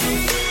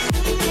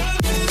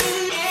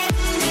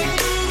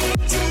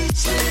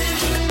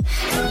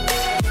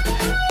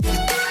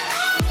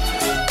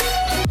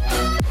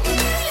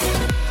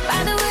 By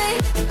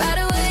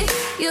the way,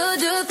 you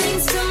do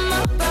things to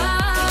my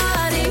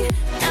body.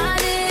 I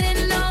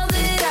didn't know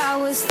that I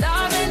was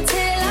starving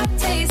till I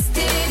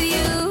tasted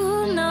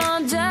you.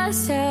 Know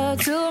just how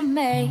to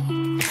make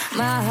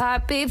my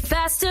heart beat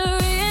faster.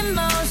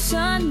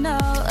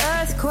 Emotional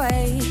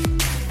earthquake.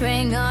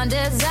 Bring on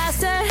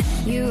disaster.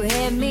 You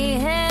hit me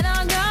head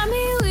on, got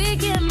me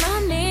weak in my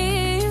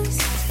knees.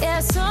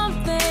 Yeah,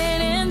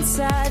 something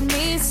inside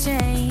me's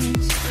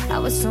changed. I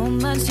was so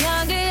much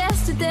younger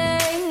yesterday.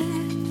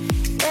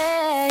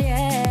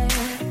 Yeah,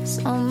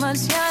 so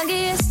much younger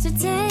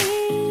yesterday.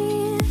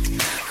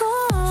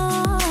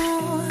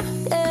 Oh,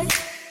 yeah.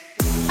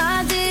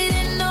 I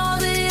didn't know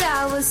that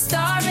I was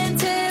starving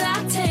till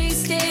I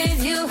tasted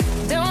you.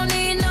 Don't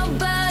need no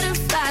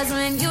butterflies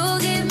when you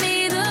give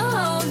me the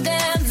whole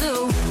damn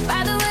zoo.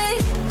 By the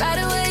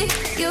way,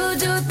 you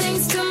do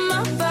things to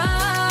my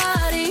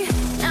body.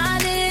 I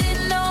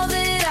didn't know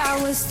that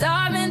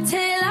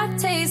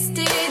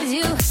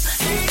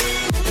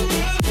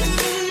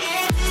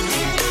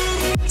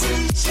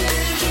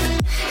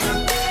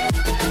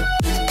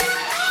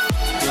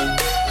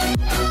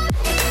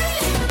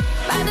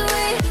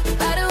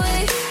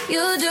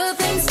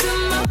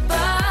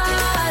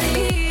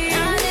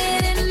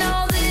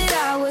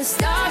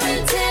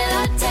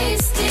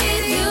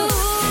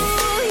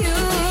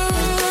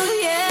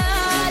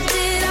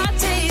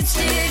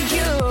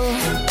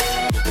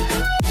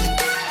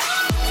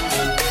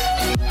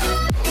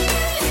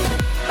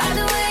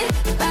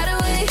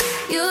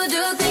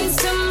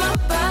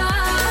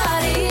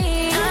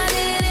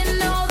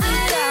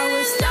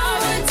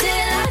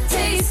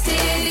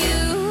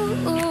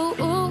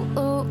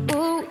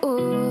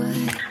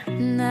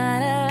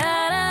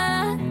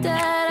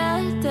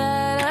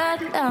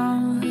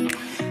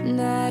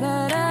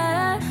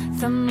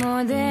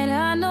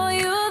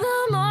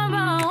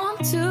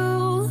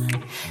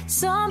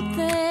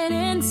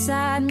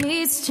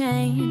it's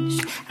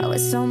changed. I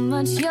was so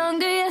much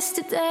younger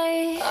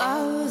yesterday.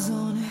 I was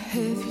on a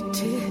heavy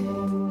tip,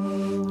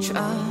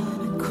 trying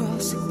to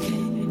cross a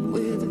canyon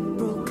with a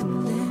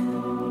broken limb.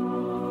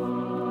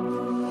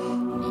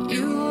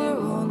 You were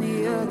on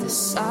the other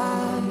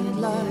side,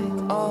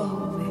 like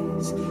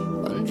always,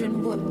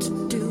 wondering what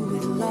to do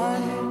with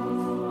life.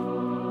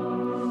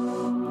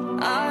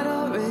 I'd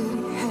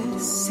already had a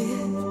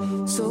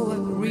sip, so I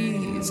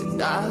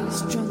reasoned I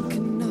was drunk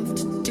enough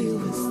to deal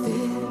with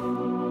it.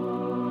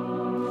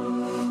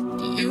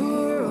 You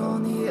were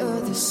on the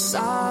other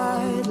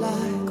side,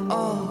 like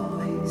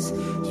always.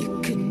 You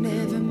could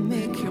never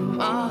make your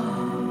mind.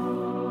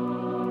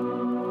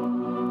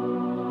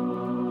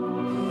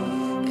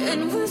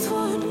 And with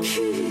one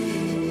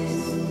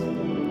kiss,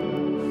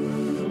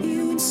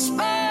 you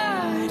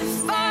inspired a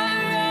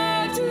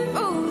fire of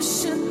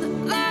devotion that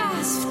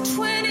lasts for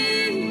 20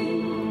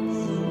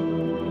 years.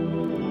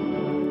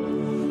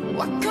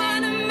 What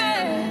kind of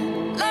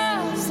man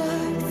loves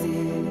like this?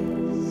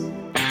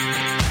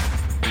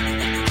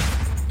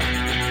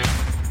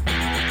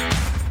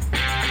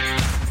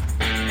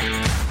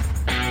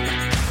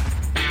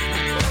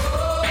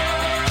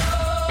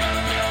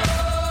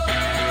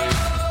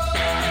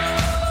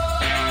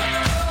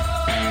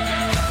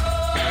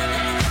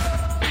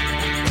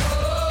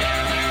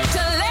 To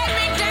let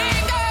me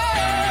dangle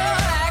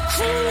like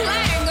cruel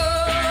anger,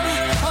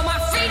 or my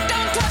feet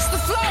don't touch the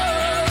floor.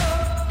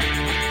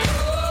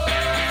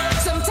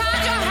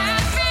 Sometimes you're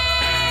half in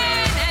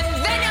and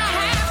then you're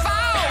half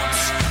out,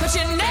 but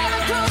you never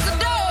close the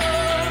door.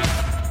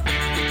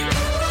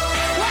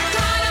 What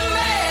kind of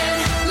man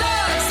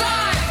loves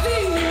like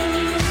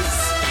this?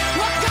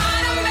 What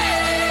kind of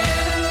man?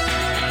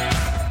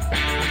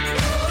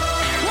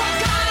 What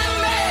kind of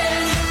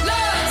man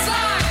loves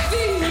like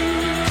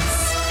this?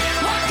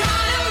 What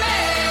kind of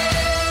man?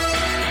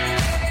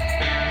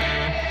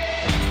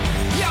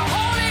 You're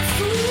holding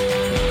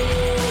food,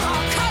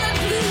 all colored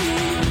blue,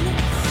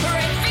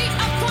 red feet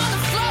upon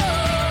the floor.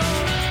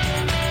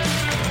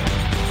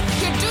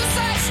 You do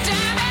such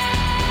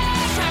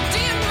damage, how do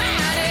you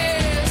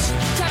manage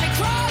to be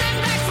crawling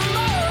back for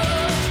more?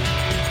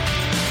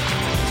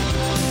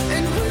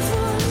 And with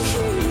one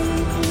kiss,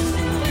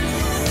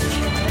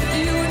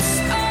 you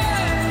inspire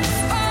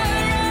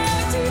fire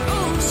of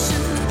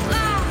devotion that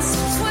lasts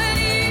for 20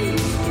 years.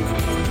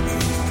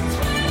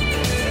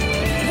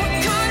 What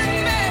kind of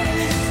man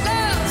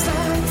loves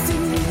like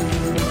this?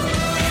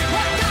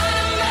 What kind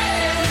of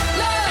man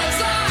loves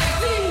like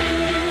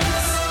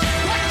this?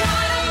 What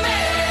kind of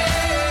man?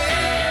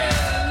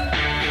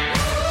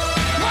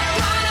 What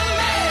kind of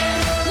man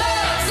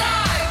loves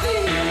like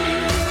this?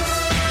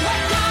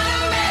 What kind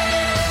of man?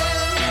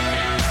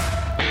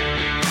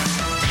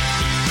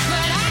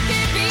 But I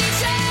can't beat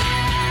you,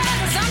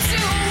 'cause I'm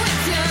still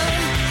with you.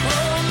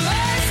 Oh,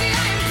 mercy,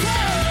 I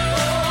implore.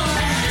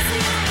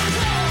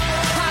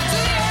 How do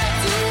you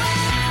do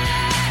it?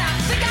 I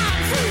think I'm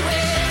through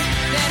it.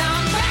 Then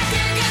I'm back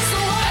against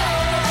the wall.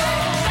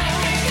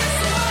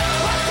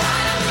 What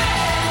kind of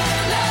man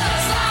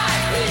loves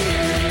like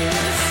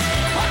this?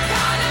 What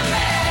kind of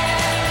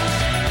man?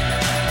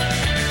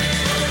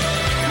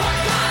 What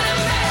kind of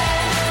man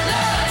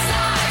loves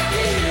like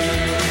this?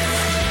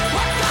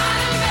 What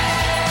kind of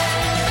man?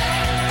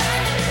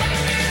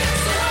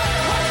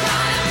 What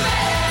kind of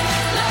man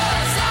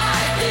loves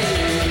like this?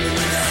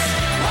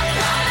 What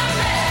kind of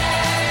man?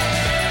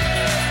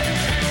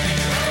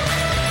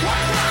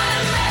 What kind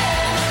of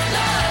man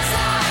loves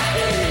like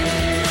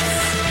this?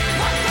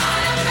 What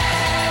kind of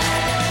man?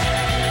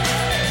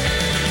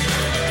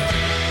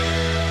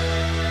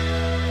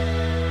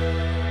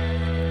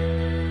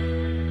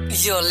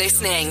 You're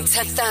listening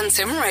to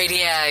Phantom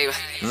Radio.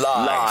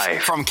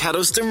 Live from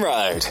Kettleston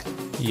Road.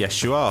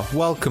 Yes, you are.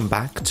 Welcome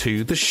back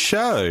to the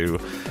show.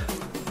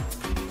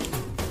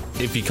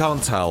 If you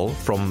can't tell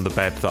from the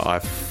bed that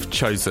I've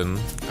chosen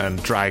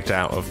and dragged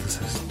out of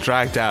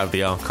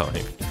the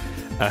archive,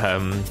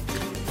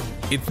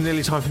 it's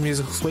nearly time for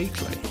Musicals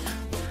Weekly.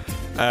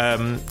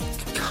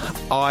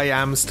 I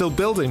am still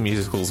building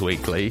Musicals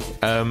Weekly,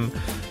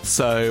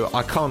 so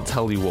I can't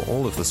tell you what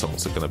all of the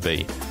songs are going to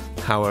be.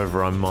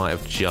 However, I might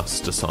have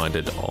just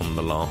decided on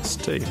the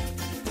last two.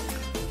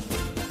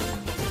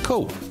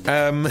 Cool.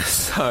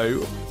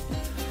 So,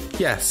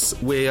 yes,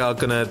 we are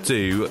going to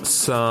do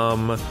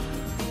some...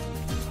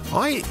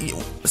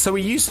 So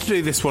we used to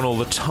do this one all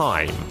the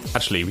time.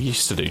 Actually, we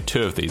used to do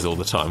two of these all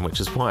the time, which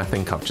is why I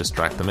think I've just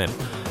dragged them in.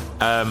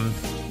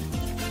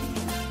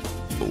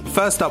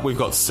 First up, we've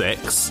got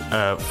Six,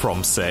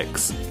 from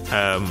Six.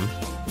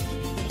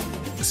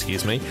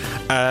 Excuse me.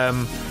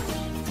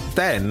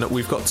 Then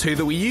we've got two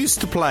that we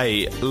used to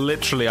play,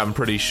 literally, I'm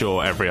pretty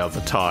sure, every other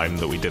time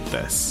that we did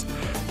this.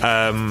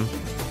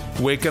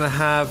 We're going to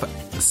have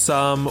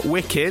some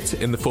Wicked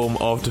in the form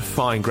of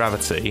Defying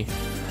Gravity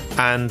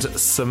and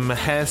some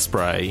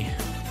Hairspray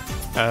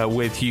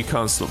with You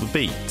Can't Stop the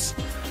Beat.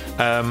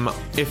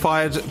 If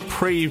I had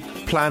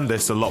pre-planned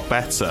this a lot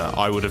better,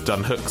 I would have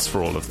done hooks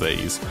for all of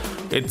these.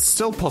 It's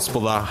still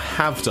possible that I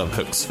have done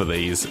hooks for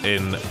these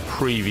in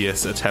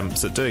previous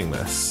attempts at doing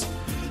this.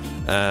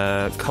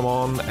 Come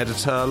on,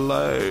 editor,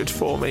 load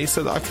for me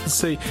so that I can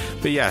see.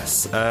 But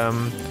yes, I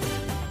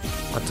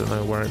don't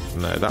know where...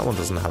 No, that one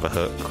doesn't have a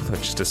hook,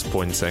 which is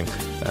disappointing.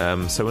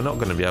 So we're not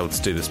going to be able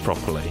to do this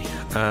properly.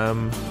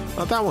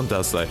 Oh, that one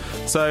does, though.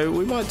 So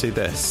we might do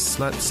this.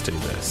 Let's do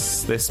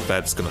this. This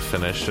bed's going to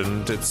finish,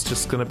 and it's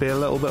just going to be a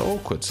little bit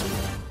awkward.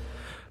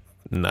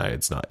 No,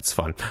 it's not. It's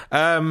fine.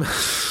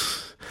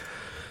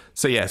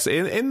 So yes,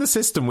 in the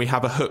system we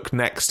have a hook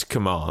next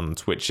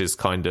command, which is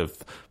kind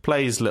of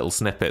plays little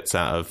snippets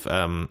out of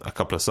a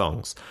couple of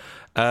songs.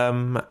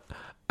 And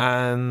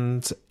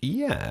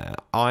yeah,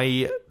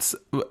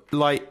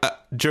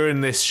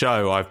 during this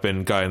show I've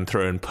been going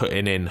through and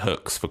putting in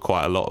hooks for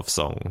quite a lot of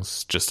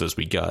songs just as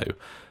we go.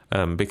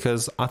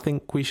 Because I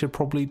think we should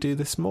probably do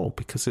this more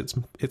because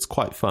it's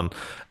quite fun.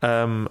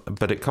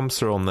 But it comes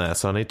through on there,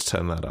 so I need to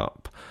turn that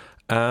up.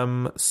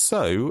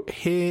 So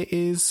here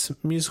is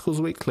Musicals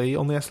Weekly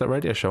on the SLET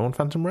Radio Show on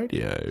Phantom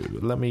Radio.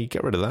 Let me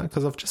get rid of that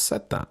because I've just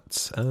said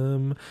that.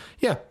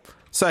 Yeah.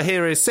 So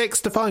here is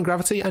Six, Defying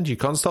Gravity, and You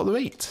Can't Stop the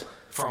Beat.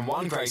 From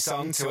one great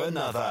song to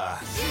another.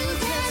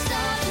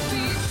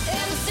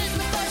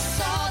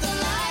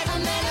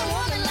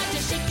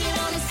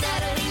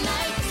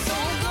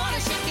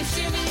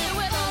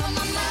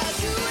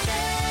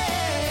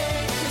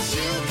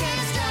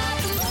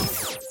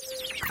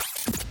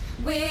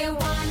 We're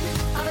one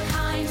of a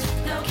kind,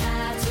 no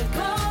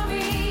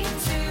category.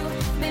 Too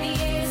many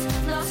years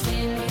lost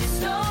in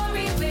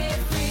history. We're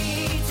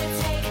free to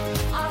take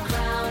our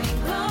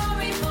crowning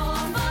glory for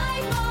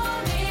 5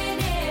 more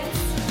minutes.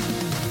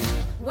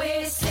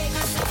 We're six.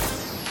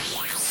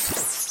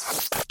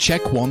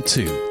 Check 1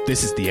 2.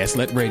 This is the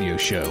SLET Radio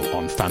Show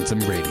on Phantom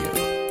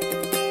Radio.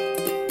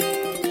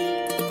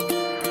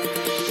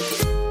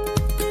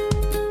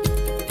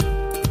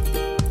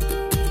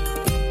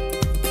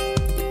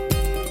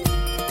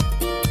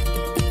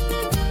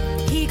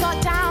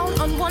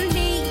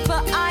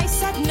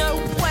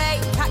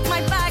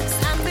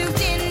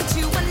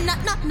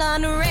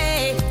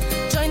 Array.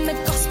 Join the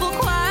gospel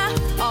choir.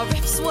 Our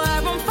riffs were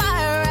on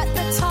fire. At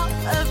the top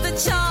of the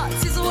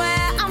charts is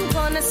where I'm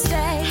gonna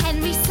stay.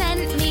 Henry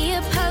sent me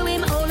a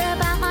poem all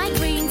about my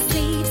green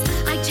sleeves.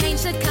 I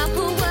changed a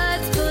couple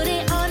words, put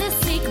it on a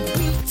sick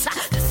beat.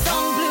 The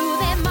song blew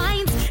their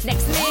minds.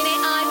 Next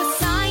minute I was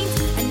signed,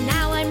 and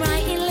now I'm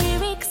writing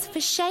lyrics for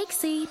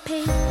Shake's EP.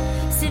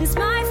 Since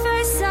my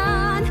first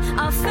son,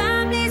 our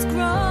family's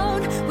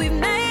grown. We've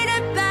made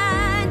a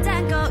band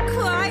and got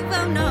quite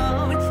well known.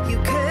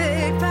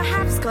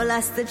 Perhaps call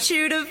us the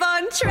Tudor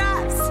Von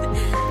Traps.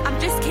 I'm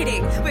just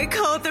kidding, we're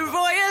called the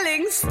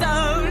Royaling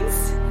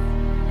Stones.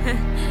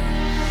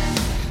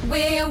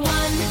 We're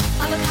one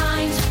of a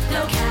kind,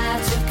 no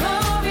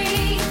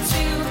category.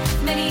 Too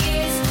many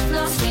years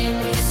lost in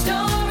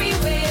history.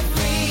 We're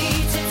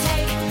free to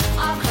take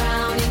our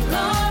crowning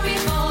glory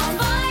for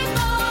 5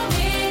 more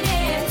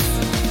minutes.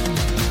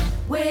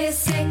 We're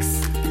six.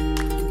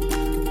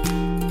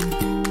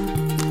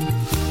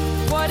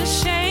 What a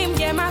shame,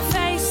 yeah, my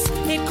face.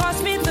 It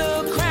cost me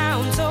the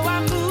crown, so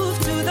I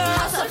moved to the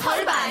House of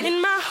Holbein.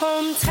 In my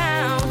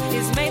hometown,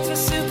 his mates were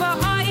super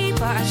arty,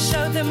 but I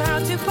showed them how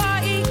to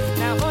party.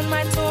 Now on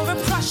my tour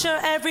of Prussia,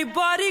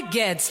 everybody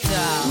gets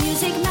down.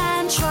 Music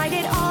Man tried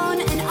it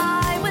on, and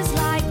I was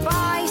like,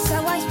 bye.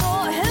 So I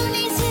thought, who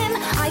needs him?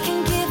 I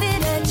can give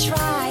it a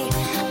try.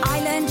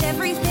 I learned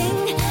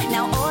everything,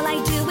 now all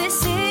I do is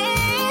sing.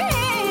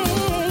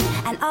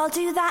 And I'll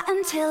do that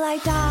until I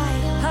die.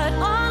 Heard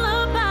all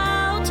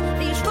about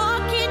these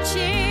rockin'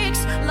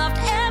 chicks. Loved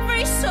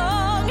every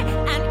song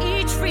and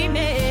each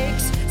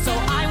remix. So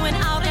I went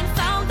out and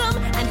found them,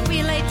 and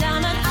we laid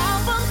down an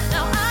album.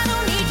 Now I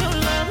don't need your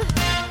love,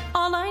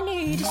 all I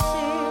need is 6.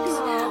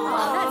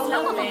 Oh, that's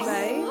lovely.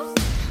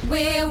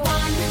 We're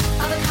one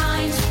of a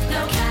kind,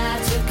 no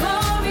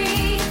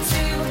category.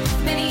 Too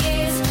many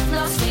years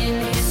lost in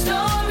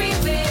history.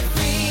 We're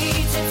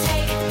free to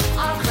take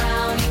our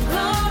crowning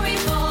glory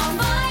for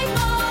 5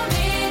 more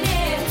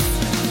minutes.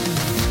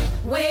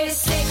 We're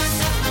 6.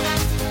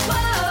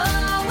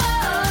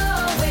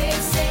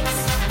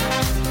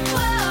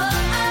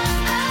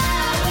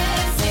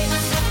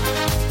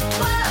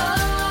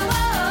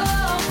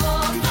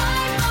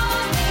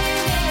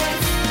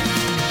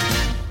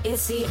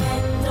 It's the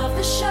end of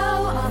the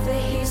show, of the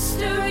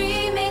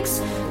history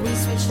mix. We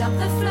switched up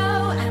the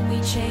flow and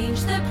we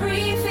changed the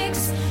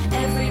prefix.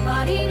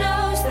 Everybody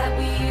knows that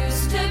we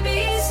used to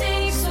be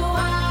 6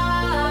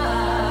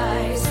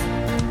 wise.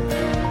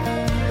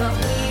 But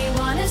we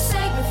wanna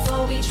say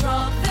before we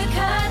drop the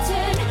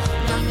curtain,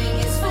 nothing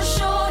is for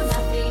sure,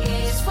 nothing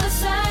is for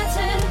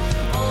certain.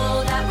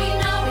 All that we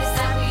know is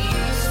that we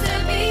used to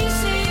be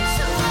 6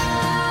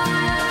 wise.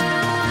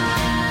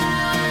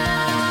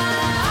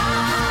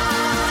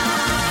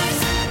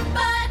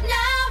 But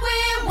now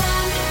we're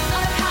one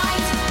of a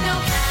kind, no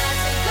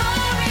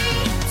category.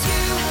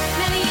 Too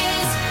many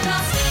years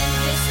lost in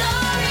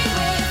history.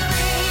 We're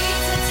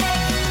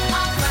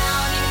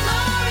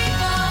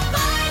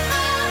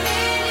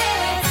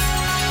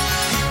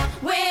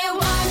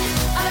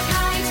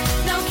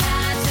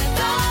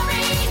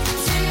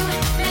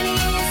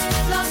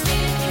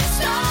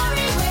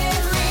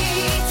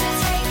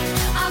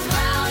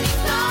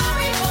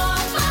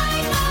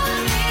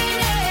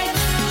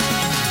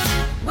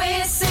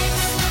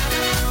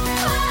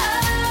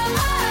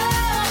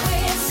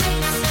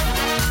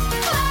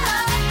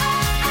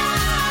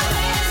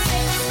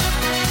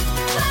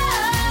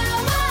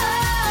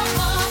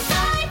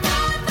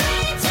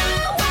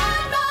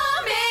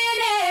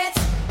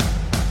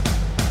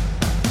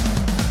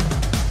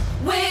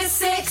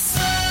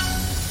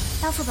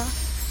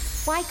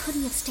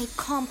couldn't have stayed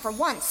calm for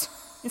once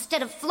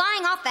instead of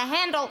flying off the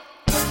handle.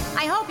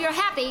 I hope you're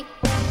happy.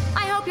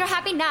 I hope you're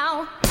happy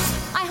now.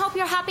 I hope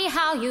you're happy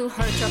how you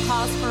hurt your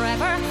cause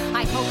forever.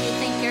 I hope you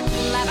think you're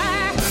clever.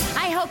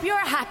 I hope you're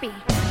happy.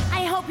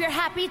 I hope you're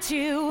happy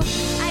too.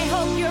 I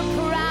hope you're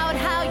proud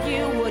how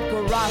you would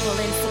grovel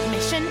in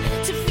submission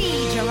to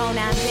feed your own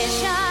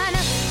ambition.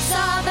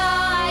 So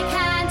though I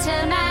can't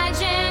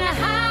imagine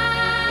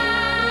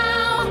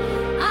how,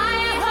 I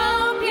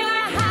hope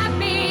you're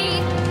happy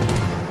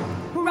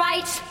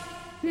right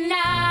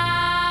now.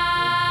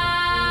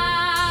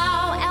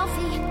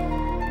 Elfie,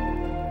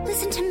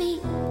 listen to me.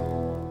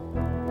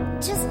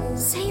 Just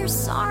say you're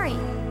sorry.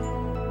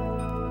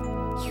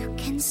 You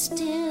can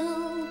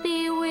still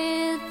be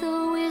with the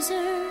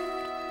wizard.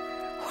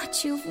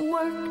 What you've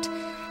worked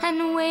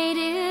and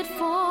waited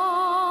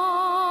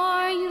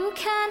for, you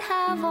can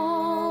have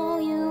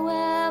all you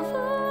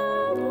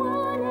ever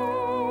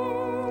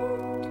wanted.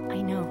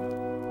 I know,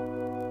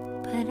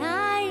 but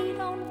I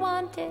don't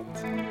want it.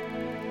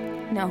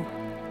 No,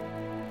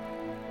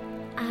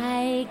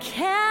 I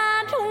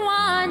can't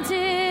want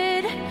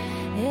it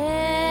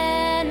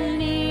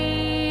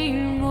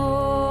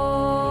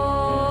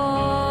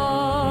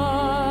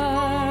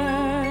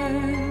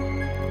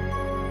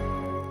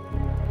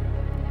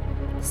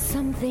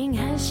Something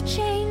has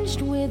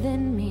changed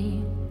within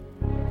me.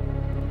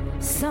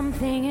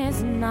 Something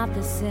is not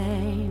the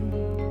same.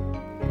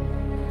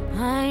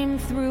 I'm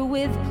through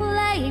with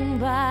playing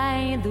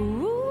by the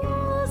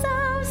rules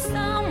of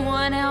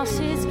someone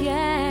else's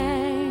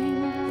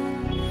game.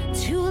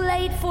 Too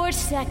late for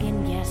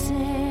second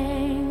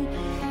guessing.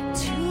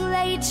 Too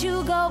late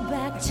to go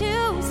back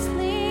to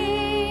sleep.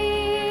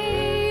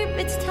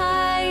 It's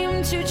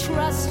time to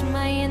trust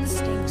my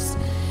instincts.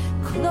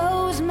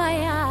 Close my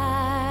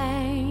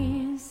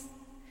eyes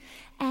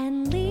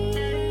and leap.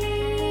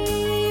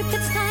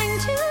 It's time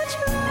to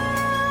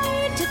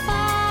try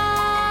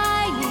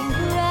defying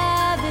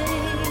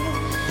gravity.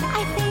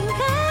 I think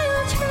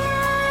I'll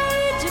try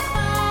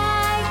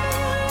defying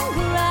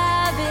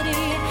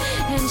gravity,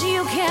 and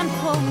you can't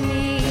pull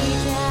me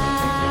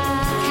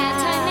down.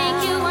 Can't I make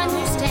you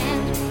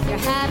understand?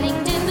 You're having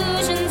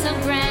delusions of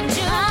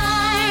grandeur.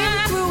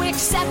 I'm through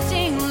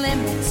accepting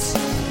limits,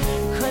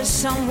 'cause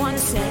someone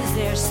says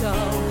they're so.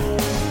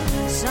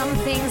 Some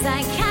things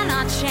I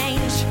cannot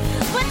change,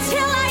 but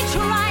till I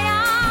try,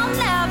 I'll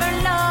never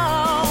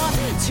know.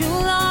 Too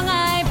long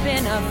I've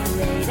been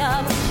afraid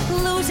of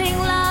losing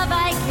love.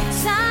 I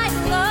guess I've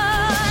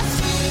lost.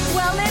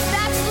 Well, if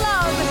that's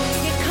love,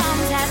 it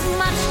comes at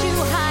much too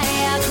high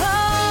a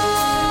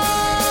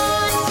cost.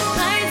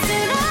 I'd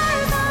sooner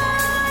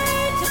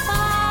fight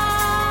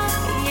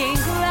defying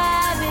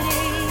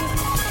gravity.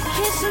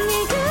 Kiss me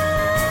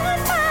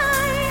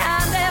goodbye,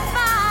 I'm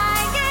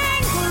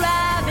defying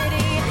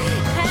gravity,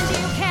 and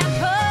you can't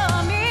pull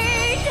me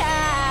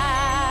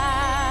down.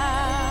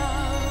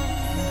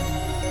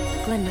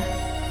 Glinda,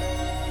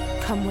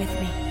 come with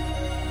me.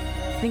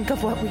 Think of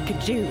what we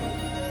could do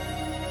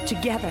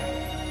together.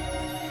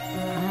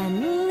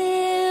 Unlimited.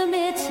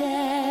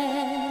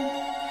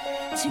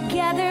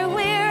 Together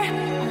we're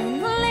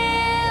unlimited.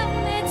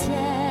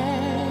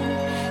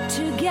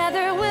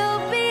 Together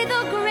we'll be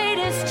the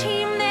greatest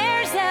team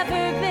there's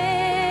ever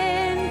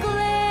been.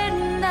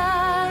 Glinda,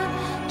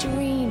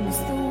 dreams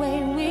the way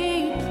we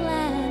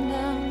planned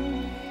them.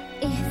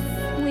 If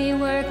we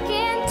work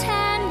in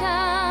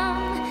tandem,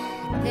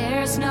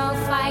 there's no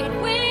fight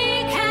we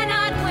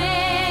cannot win.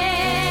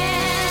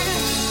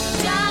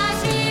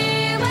 Just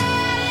you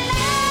and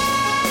I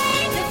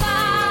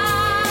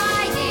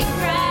defying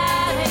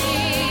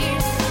gravity.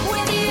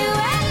 With you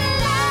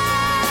and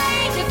I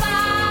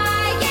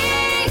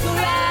defying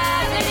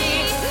gravity.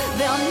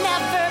 They'll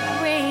never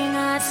bring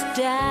us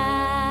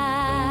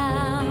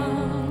down.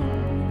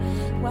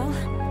 Well,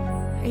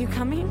 are you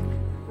coming?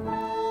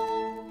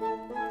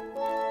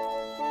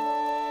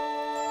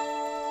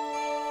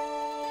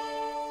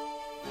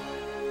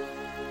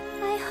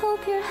 I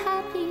hope you're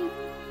happy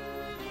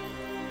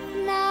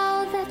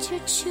now that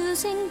you're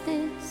choosing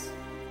this.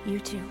 You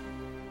too.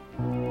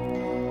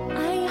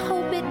 I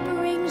hope it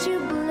brings you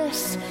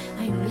bliss.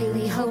 I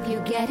really hope you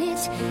get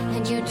it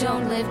and you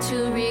don't live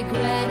to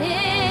regret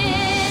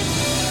it.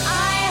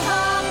 I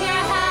hope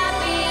you're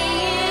happy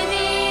in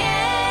the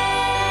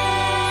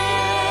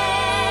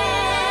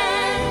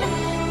end.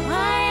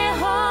 I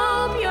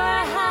hope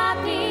you're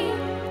happy,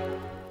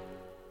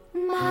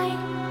 my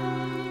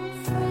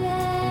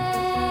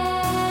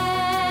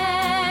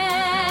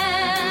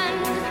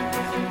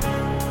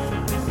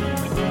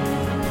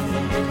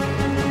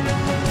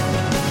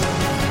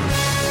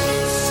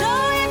So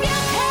if you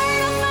care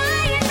to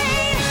find me,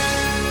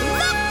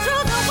 look to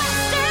the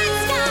western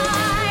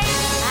sky.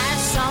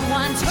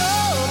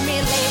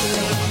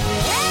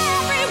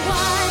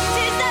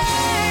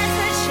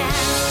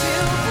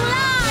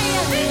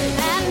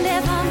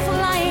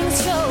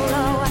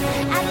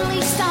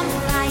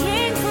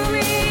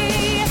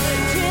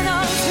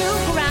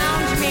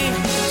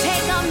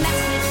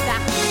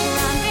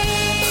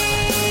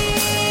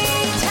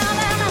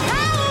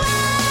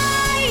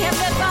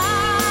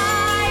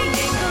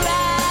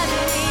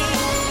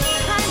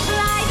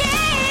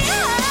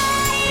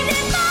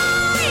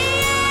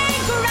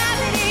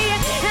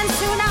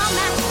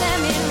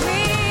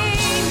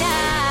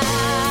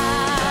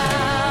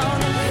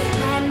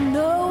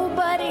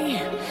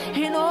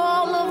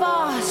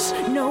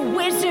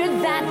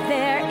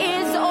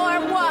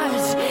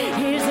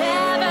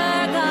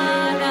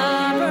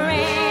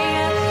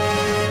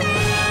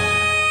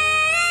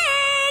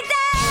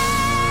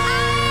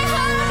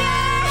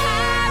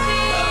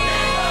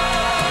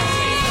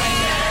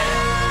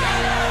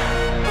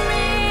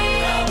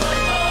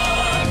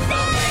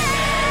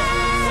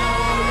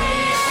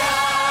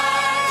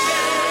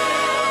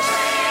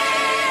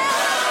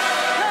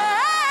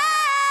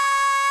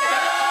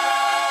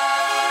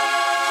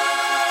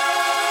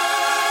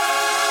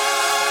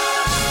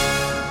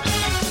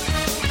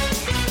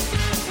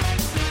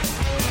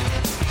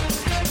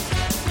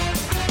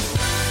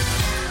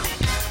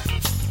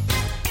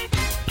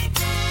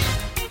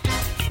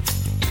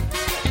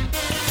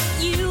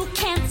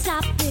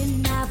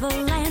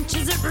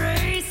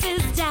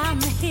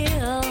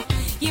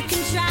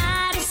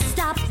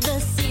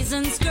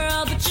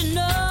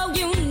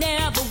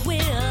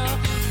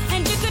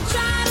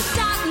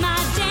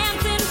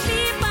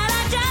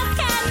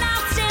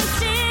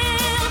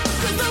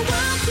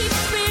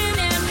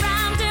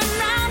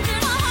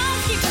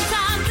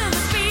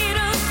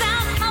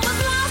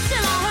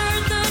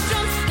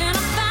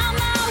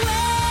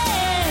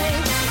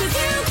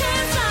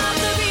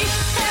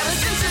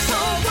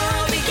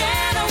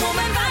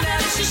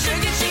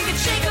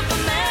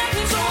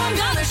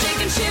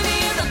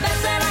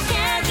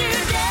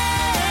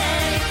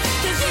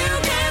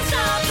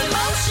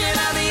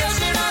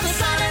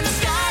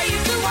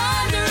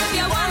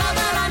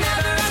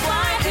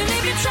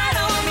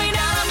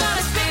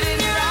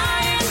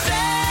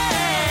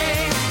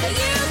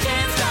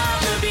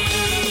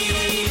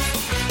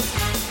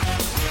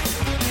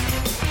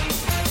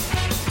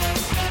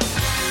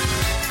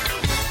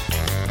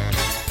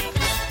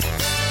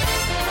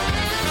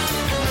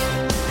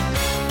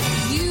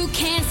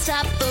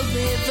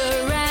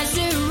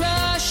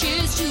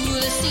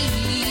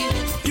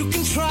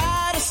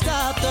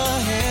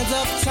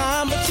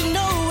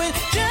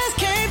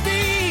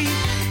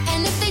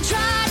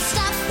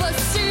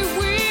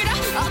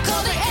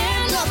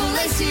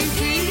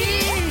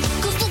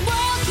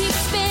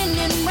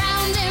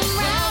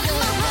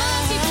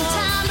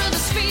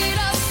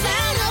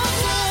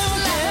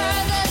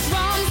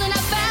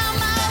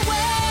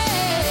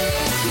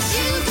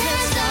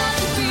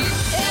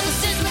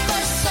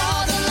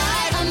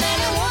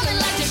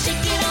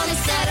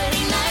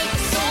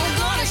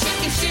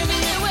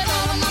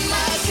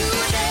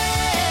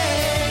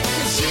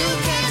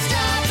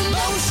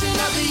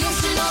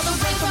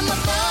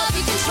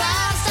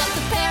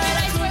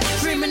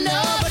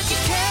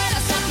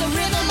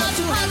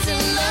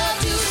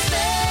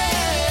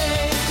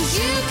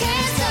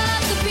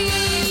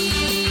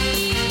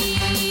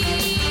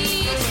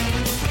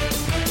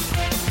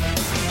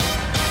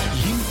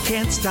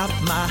 can't stop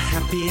my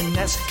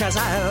happiness, 'cause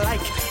I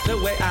like the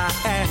way I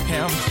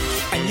am.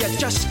 And you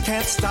just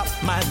can't stop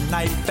my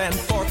knife and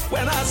fork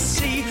when I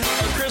see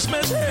a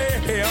Christmas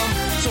ham.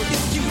 So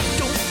if you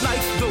don't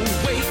like the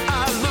way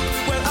I look,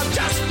 well, I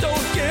just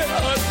don't give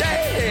a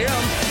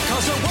damn.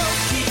 'Cause the world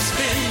keeps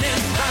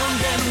spinning round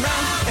and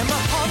round, and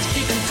my heart's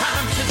keeping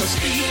time to the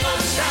speed of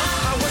sound.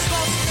 I was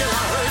lost till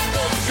I heard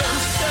those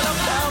drums, till I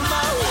found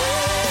my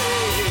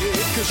way.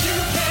 'Cause you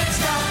can't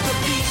stop the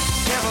beat.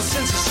 Ever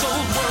since this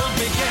old world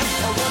began,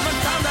 a woman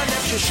found out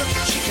if she shook,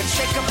 she could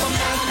shake up a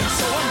man. And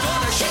so I'm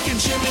gonna shake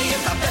and shimmy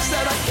it the best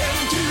that I can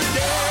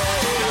today.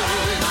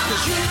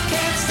 'Cause you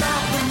can't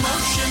stop the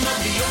motion of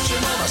the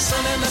ocean or the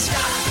sun in the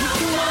sky. You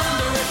can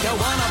wonder if you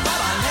wanna, but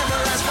I never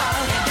ask why.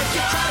 And if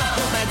you try to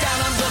pull me down,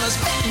 I'm gonna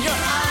spit in your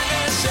eye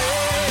and say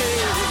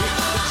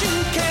that you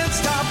can't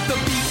stop the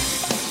beat.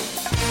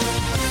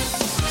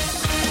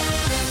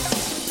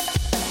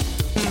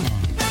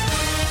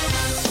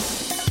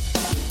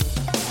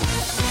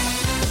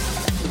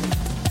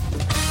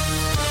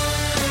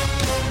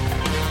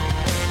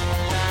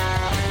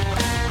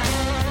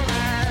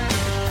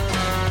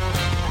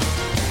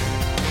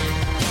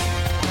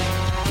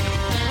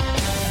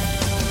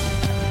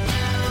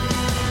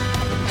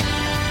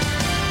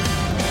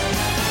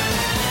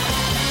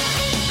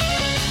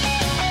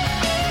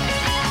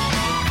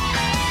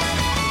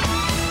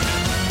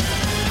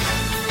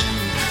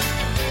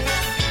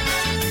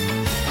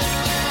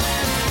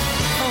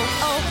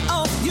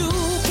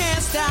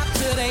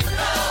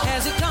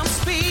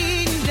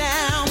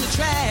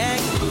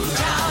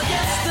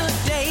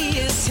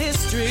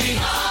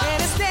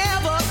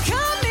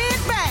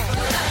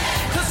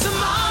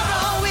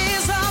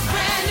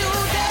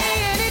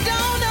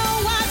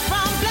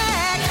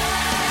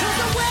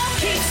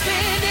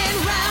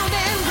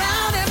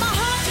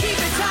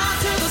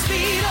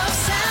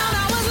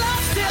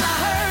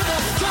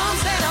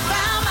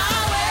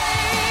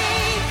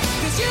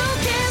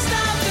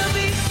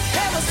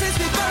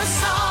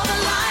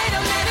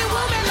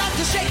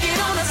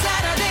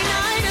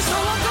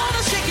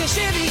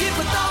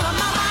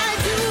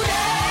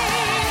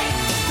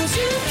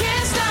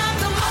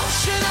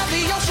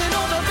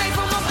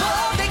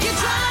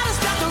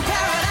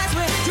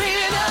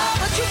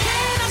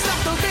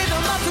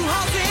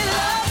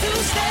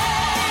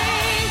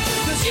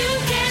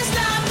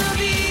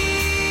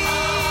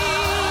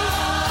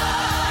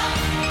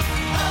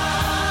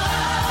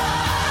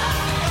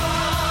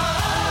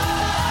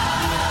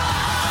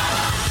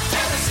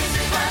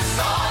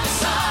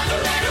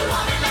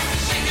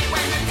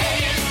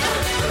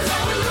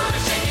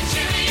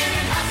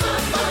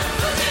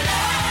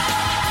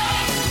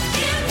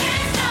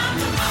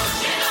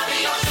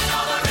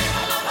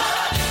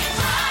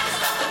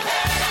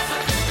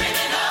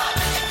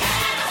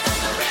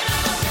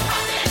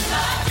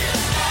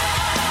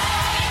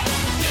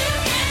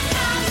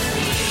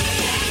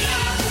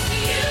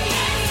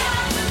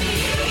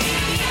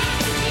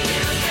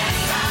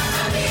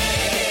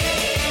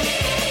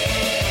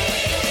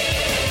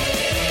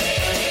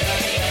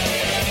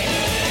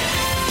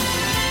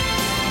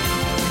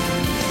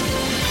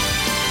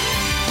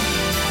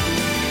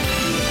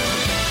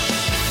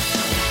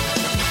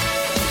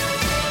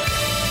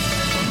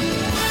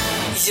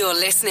 You're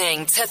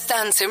listening to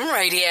Phantom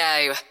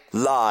Radio.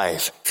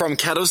 Live from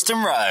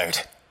Kettleston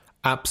Road.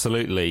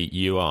 Absolutely,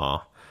 you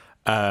are.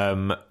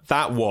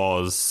 That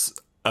was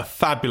a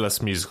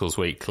fabulous Musicals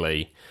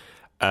Weekly.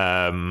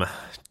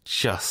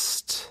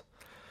 Just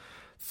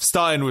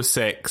starting with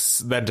 6,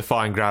 then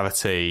Defying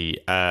Gravity,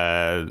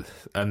 and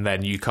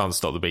then You Can't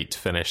Stop the Beat to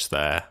finish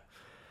there.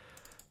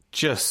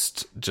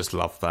 Just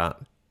love that.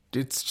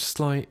 It's just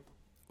like,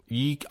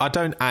 I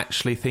don't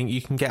actually think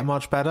you can get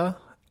much better.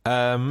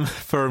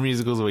 For a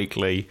Musicals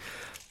Weekly,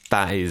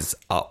 that is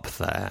up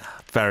there.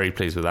 Very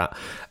pleased with that.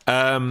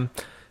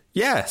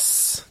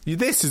 Yes,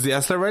 this is the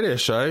SLET Radio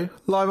Show,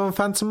 live on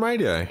Phantom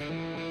Radio.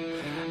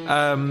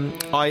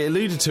 I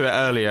alluded to it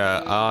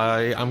earlier.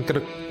 I'm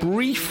going to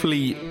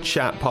briefly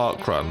chat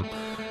Parkrun.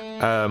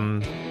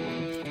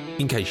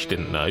 In case you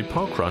didn't know,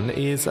 Parkrun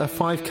is a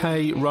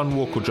 5k run,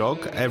 walk or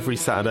jog every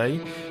Saturday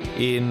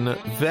in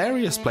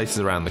various places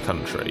around the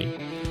country.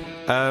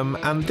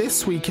 And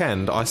this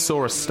weekend I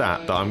saw a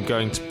stat that I'm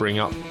going to bring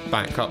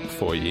back up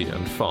for you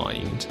and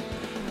find.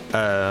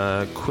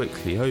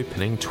 Quickly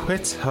opening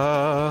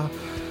Twitter,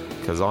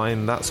 because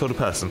I'm that sort of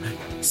person.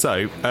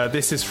 So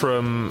this is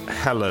from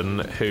Helen,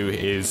 who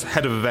is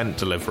head of event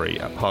delivery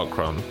at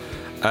Parkrun.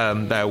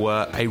 There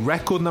were a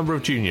record number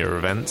of junior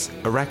events,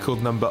 a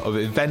record number of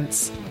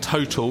events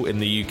total in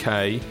the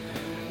UK,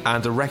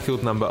 and a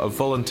record number of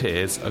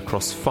volunteers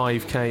across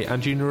 5k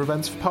and junior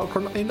events for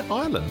Parkrun in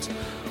Ireland,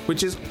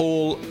 which is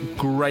all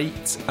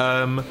great.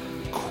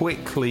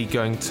 Quickly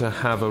going to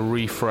have a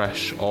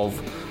refresh of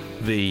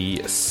the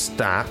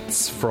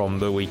stats from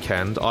the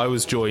weekend. I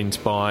was joined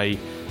by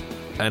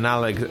an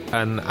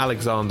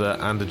Alexander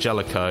and a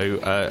Jellicoe.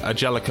 A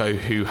Jellicoe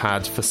who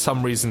had, for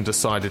some reason,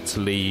 decided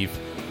to leave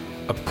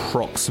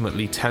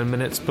approximately 10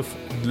 minutes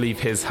leave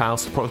his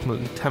house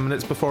approximately 10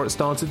 minutes before it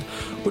started,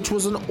 which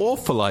was an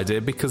awful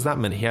idea because that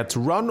meant he had to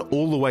run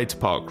all the way to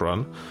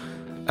Parkrun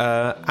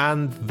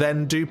and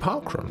then do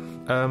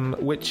Parkrun,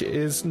 which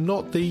is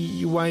not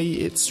the way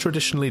it's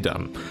traditionally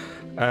done.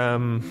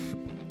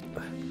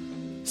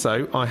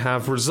 So I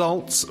have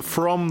results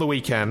from the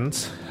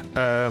weekend.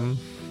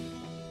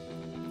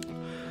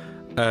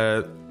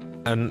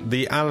 And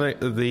the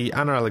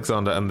Anna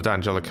Alexander and the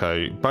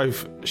D'Angelico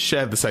both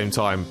shared the same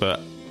time, but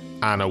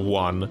Anna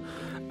won.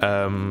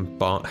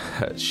 But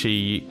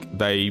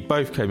they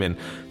both came in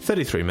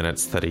 33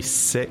 minutes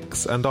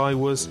 36, and I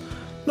was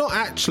not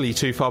actually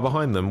too far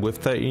behind them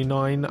with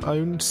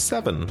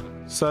 39.07.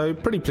 So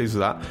pretty pleased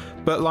with that.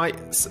 But like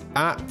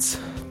at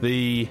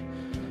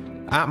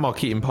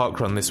Markeaton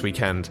Parkrun this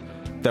weekend,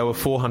 there were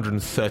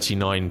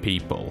 439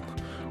 people,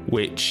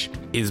 which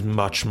is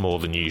much more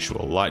than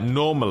usual. Like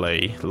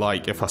normally,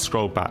 like if I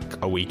scroll back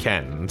a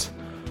weekend,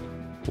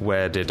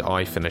 where did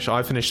I finish?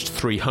 I finished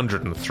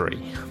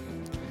 303.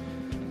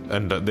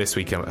 And this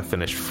weekend I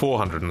finished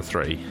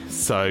 403.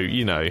 So,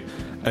 you know,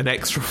 an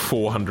extra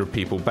 400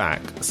 people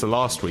back. So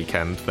last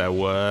weekend there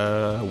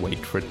were,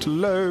 wait for it to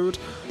load,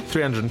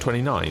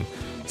 329.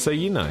 So,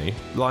 you know,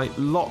 like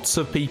lots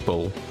of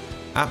people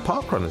at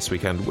Parkrun this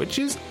weekend, which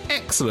is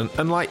excellent.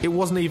 And like, it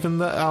wasn't even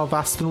that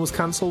Alvaston was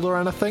cancelled or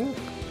anything.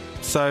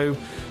 So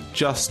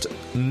just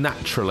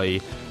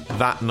naturally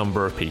that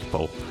number of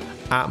people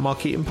at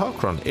Markeaton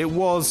Parkrun. It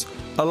was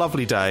a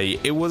lovely day.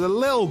 It was a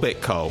little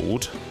bit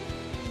cold,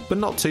 but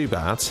not too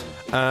bad.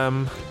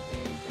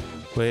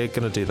 We're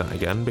going to do that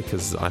again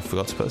because I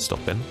forgot to put a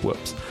stop in.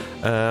 Whoops.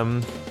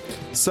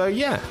 So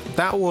yeah,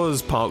 that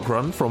was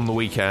Parkrun from the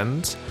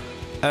weekend.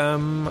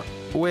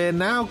 We're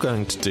now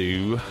going to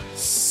do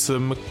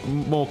some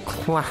more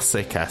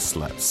classic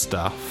SLET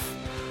stuff.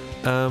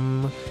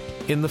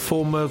 In the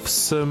form of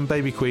some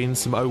Baby Queen,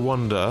 some Oh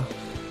Wonder,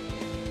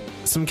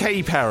 some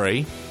Katy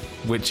Perry,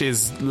 which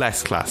is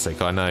less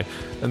classic, I know,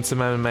 and some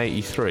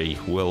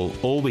MM83 will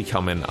all be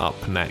coming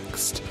up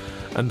next.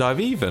 And I've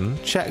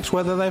even checked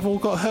whether they've all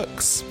got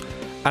hooks.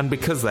 And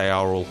because they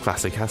are all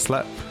classic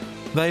SLET,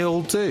 they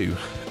all do.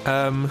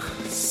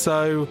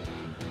 So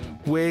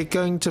we're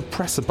going to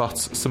press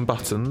some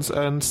buttons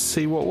and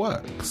see what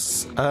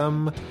works.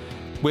 Don't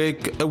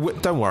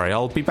worry,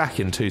 I'll be back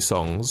in 2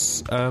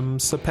 songs,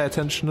 so pay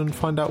attention and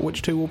find out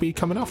which 2 will be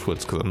coming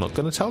afterwards, because I'm not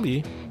going to tell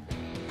you.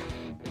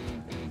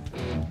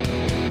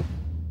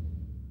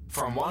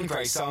 From one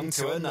great song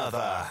to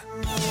another.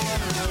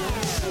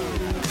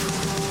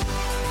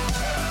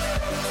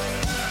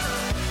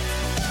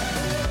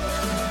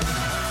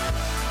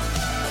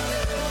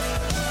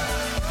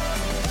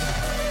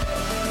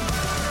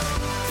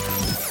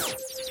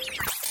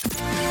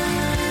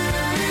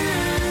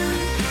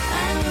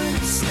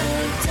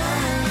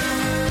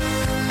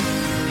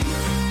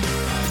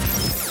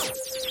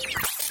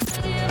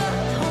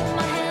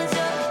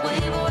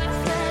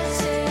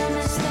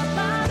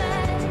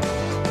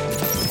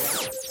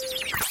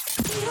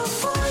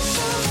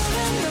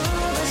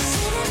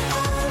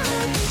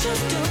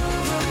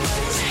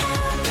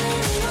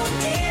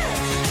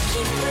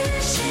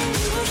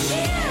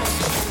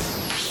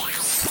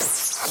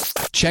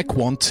 Check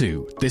 1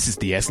 2. This is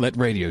the SLET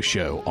Radio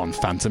Show on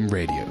Phantom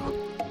Radio.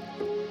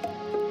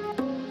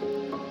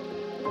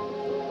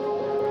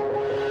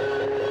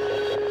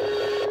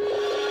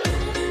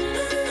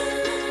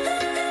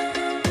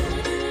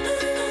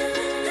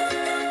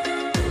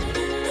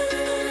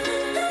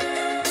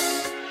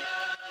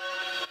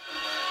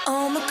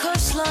 On the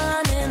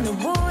coastline in the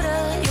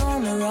water, your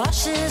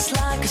mirage is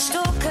like a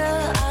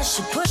stalker. I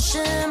should push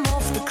him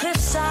off the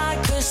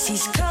cliffside, 'cause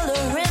he's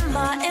coloring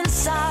my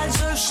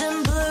insides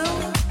ocean blue.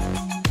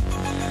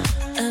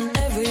 And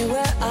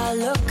everywhere I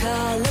look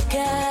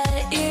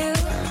at you.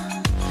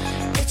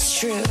 It's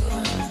true.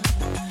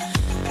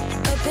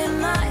 Up in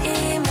my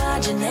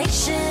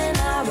imagination,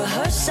 I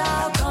rehearse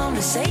our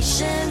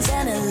conversations,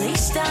 and at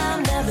least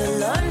I'm never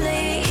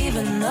lonely,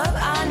 even though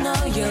I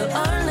know you're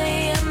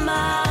only in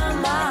my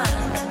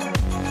mind.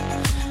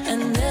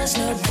 And there's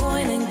no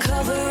point in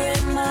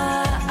covering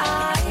my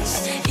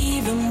eyes,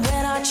 even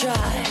when I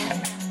try.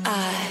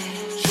 I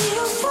hear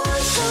your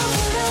voice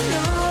over and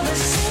over,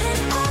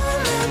 sitting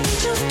on the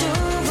beach of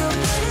Dover.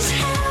 What is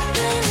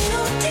happening,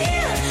 oh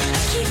dear?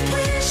 I keep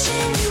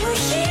wishing you were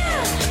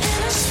here,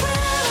 and I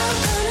swear I'm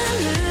gonna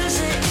lose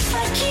it if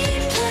I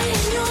keep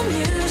playing your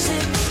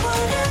music.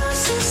 What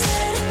else is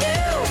there to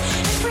do?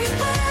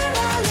 Everywhere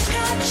I look,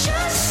 I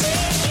just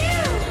see you.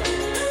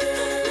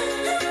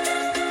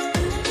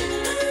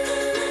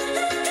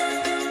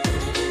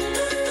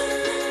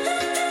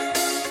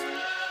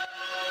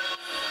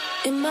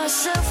 In my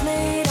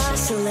self-made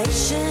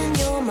isolation,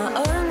 you're my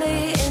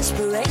only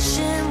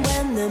inspiration.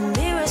 When the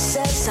mirror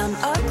says I'm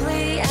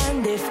ugly,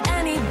 and if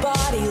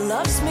anybody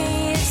loves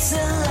me, it's a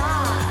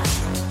lie.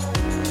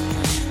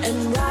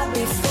 And right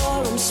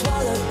before I'm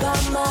swallowed by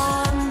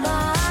my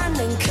mind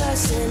and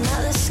cursing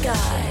at the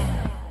sky,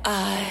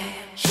 I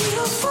hear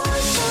your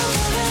voice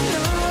over and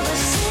over,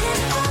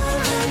 sitting on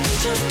the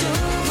beach of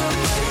Dover.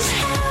 What is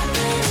happening?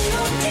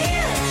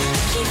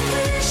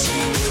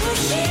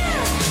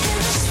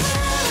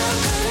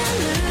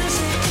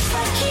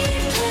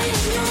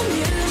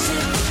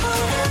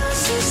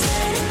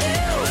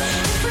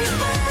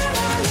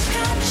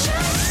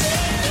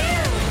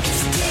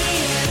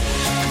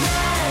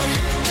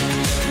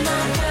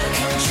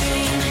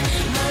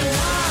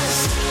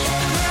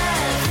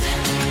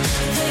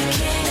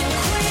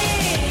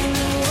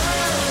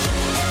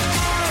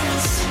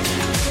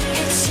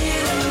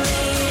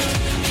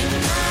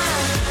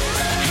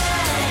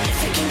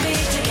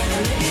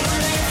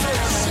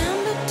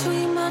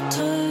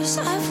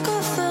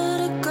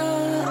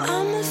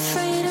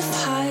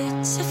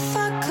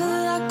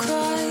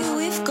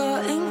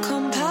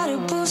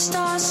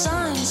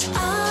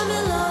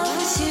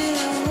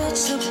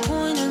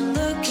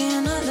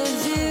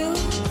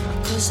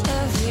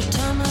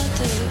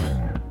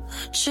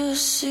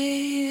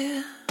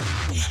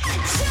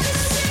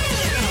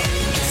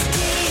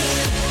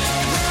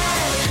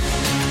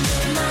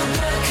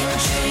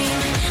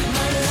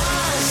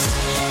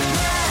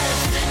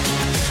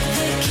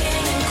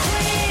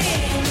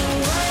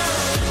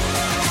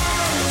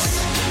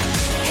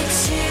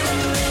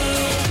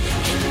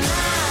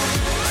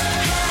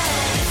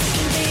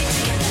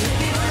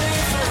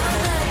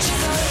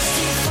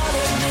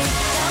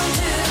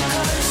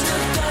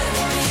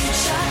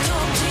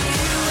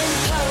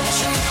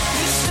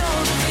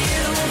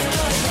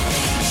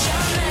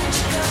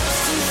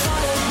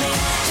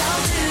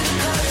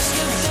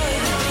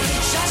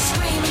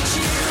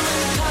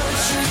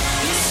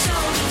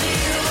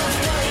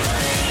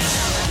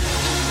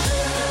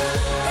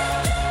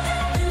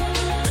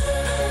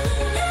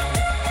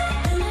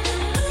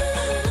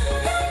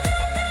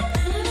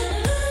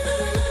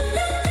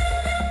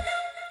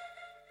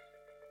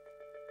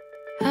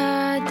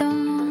 I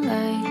don't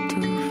like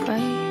to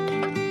fight.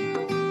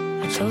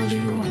 I told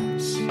you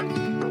once,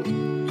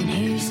 and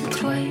here's the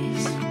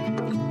twice.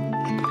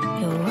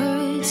 Your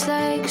words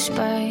like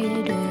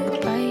spider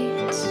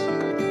bites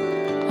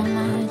on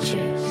my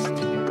chest,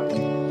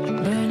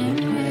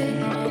 burning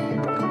red.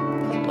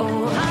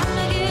 Oh,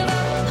 I'ma give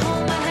up,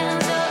 hold my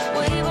hands up,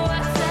 wave a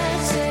white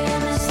flag, say I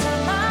messed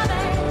up my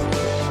bad.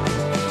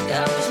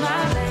 That was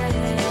my bad.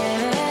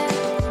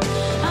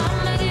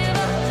 I'ma give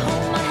up,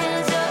 hold my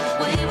hands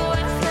up, wave a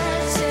white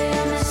flag, say I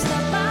messed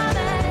up my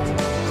bad.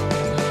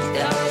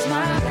 That was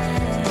my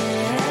bad.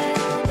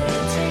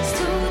 It takes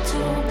two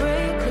to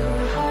break a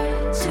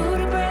heart, two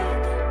to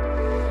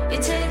break.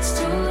 It takes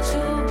two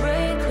to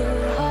break a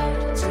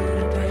heart, two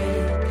to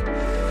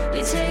break.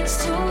 It takes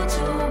two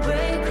to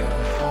break a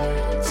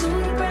heart, two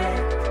to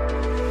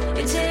break.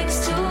 It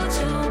takes two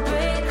to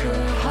break a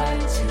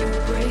heart, to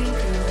break a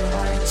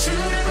heart, two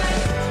to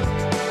break.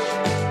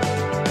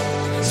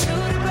 Two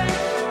to break.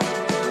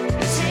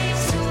 It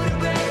takes two to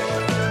break.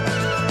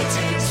 It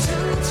takes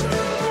two to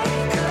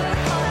break a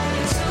heart,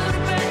 two to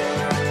break.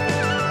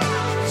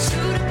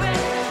 Two to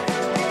break.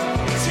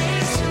 It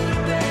takes two to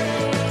break.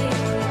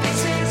 It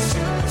takes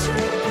two to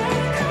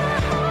break a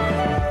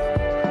heart.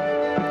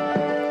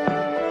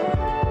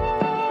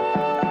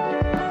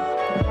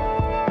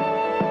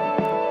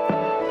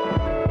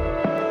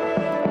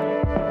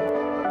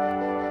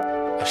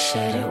 I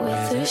shared it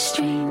with a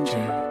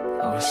stranger,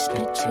 or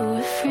whispered to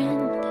a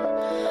friend.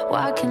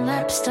 Walking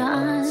laps to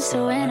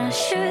answer when I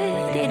should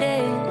it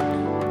did.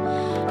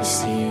 I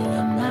see you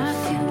in my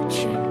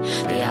future,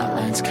 the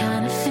outlines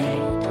kind of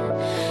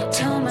fade.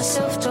 Tell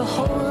myself to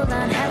hold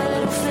on, have a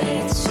little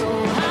faith. So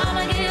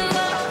I'ma give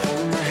up,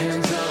 hold my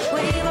hands up,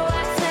 wave a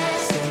white flag,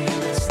 say I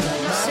messed up,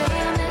 no I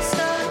messed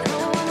up.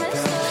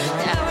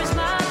 That was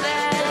my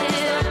bad,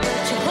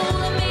 but you're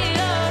holding me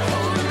up,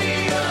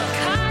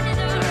 caught in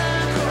the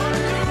run, caught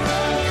in line.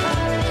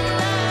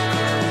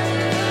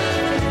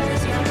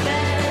 It's my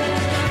bad. It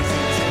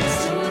takes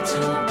two to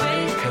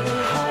break a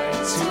heart,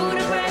 two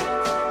to break.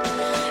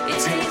 It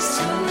takes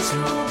two to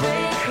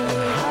break a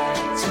heart,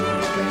 two to break. It takes two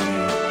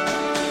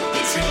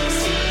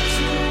to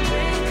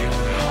break a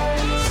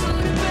heart, two to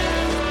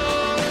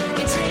break.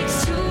 It takes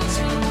two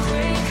to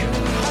break a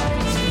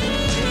heart, two to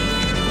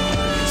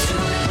break. Two to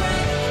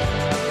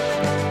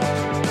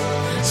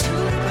break. Two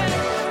to break.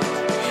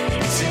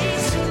 It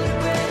takes two to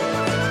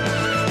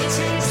break. It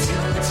takes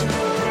two to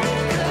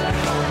break a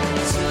heart,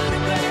 two to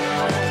break.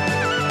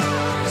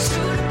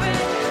 Two to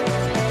break.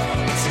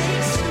 It takes two to break. It takes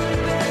two to break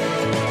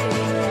a heart.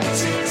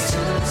 It takes two to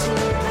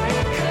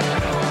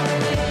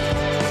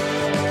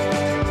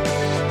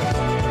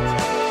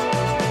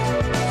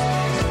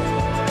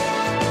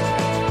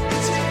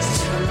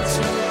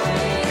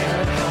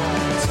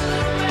a heart,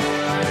 two to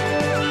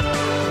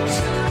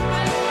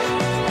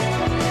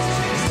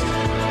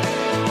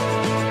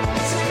break. Two to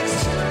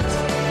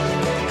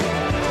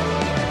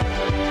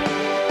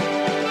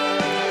break.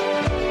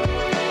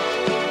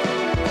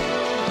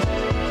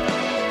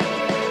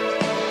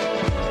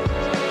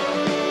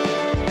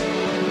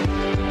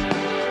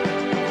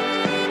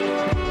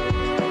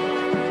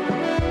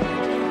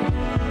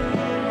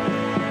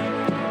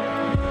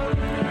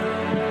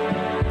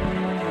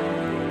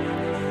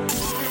 It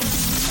takes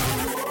two to break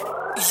a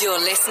heart. You're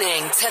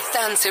listening to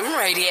Phantom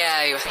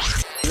Radio.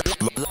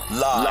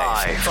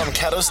 Live from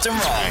Kettleston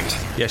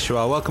Road. Yes, you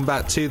are. Welcome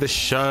back to the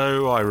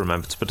show. I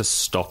remembered to put a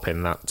stop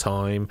in that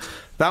time.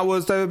 That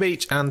was Dover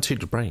Beach and To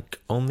The Break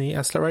on the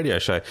Esler Radio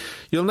Show.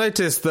 You'll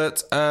notice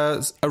that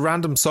a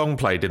random song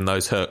played in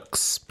those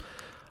hooks.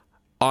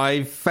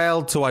 I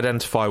failed to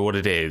identify what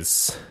it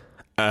is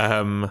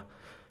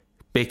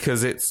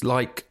because it's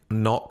like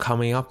not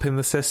coming up in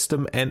the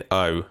system.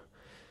 N-O.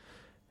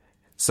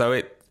 So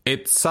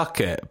it's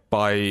Suck It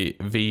by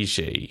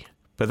VG,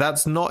 but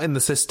that's not in the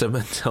system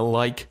until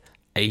like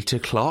 8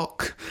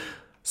 o'clock.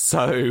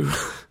 So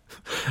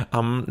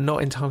I'm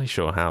not entirely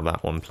sure how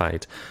that one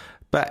played.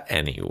 But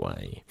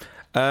anyway,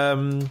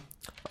 I'm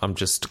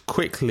just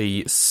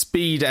quickly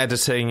speed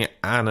editing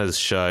Anna's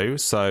show.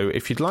 So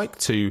if you'd like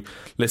to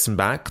listen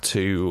back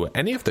to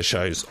any of the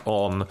shows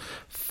on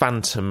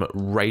Phantom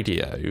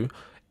Radio,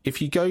 if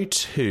you go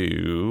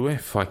to,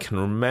 if I can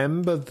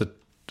remember the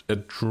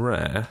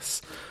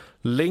address,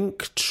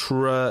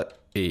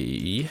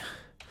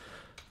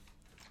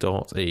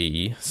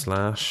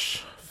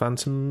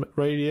 linktree.e/Phantom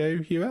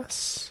Radio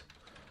US.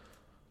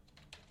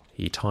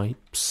 He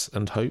types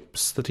and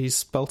hopes that he's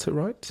spelt it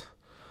right.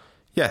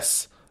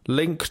 Yes,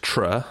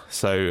 Linktree,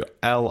 so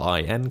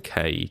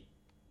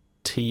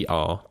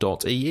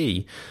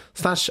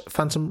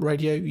linktr.ee/Phantom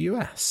Radio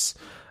US.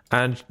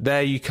 And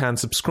there you can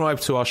subscribe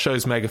to our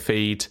show's mega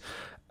feed.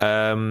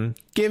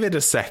 Give it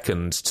a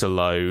second to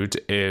load,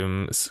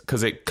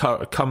 because it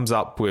comes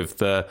up with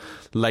the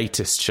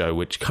latest show,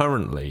 which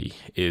currently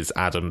is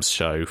Adam's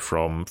show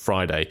from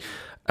Friday,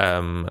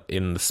 in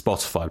the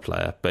Spotify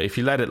player. But if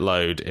you let it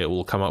load, it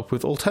will come up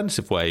with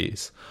alternative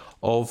ways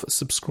of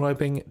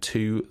subscribing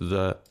to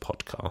the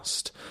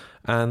podcast.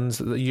 And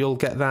you'll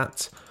get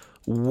that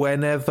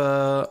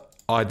whenever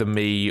either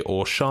me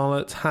or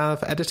Charlotte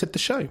have edited the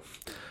show.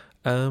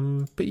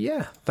 But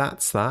yeah,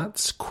 that's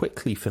that.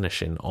 Quickly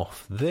finishing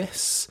off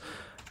this.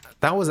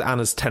 That was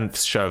Anna's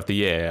 10th show of the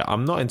year.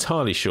 I'm not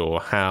entirely sure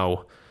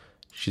how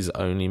she's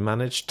only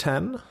managed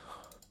 10.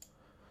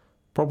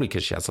 Probably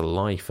because she has a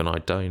life and I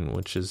don't,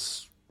 which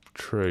is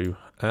true.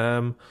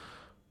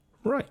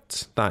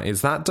 Right, that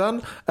is that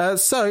done.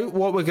 So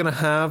what we're going to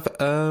have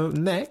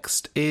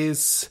next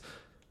is...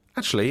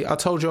 Actually, I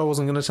told you I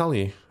wasn't going to tell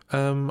you.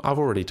 I've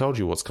already told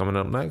you what's coming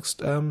up next,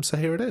 so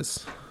here it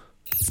is.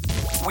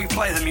 We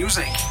play the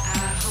music.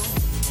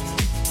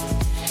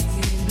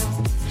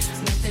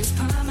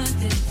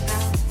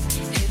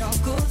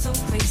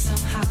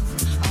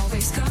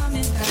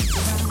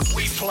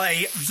 We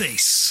play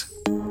this.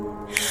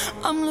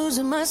 I'm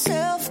losing my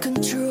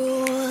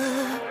self-control.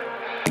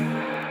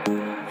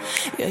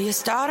 Yeah, you're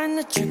starting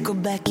to trickle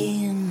back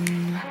in.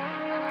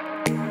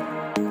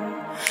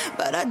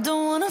 But I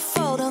don't wanna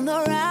fall down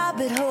the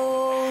rabbit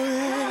hole.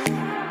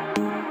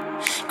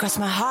 Cross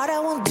my heart, I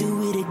won't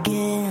do it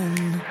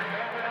again.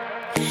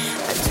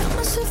 I tell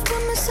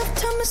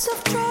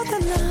myself, draw the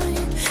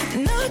line.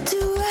 And I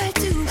do.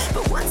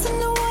 But once in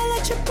a while I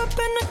trip up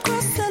and I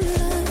cross the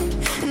line.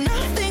 And I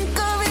think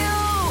of you.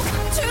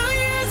 2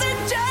 years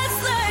and just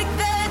like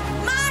that,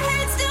 my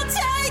head still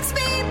takes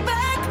me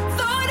back.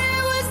 Thought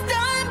it was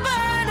done,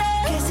 but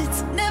I guess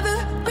it's never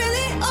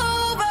really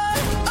over.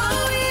 Oh,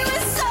 we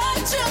were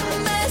such a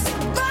mess,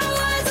 but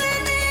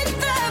wasn't it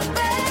the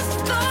best?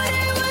 Thought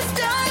it was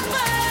done,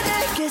 but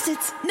I guess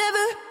it's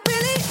never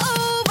really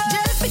over.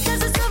 Just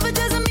because it's over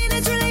doesn't mean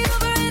it's really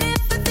over. And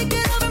if I think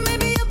it over,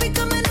 maybe you'll be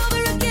coming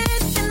over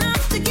again. And I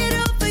have to get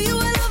over you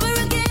all over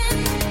again.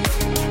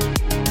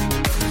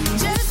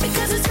 Just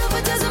because it's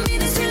over doesn't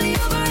mean it's really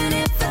over. And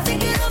if I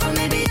think it over,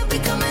 maybe you'll be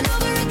coming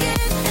over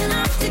again. And I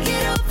have to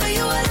get over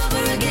you all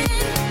over again.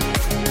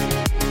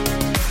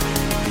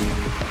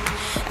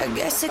 I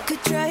guess I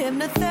could try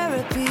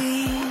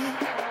hypnotherapy.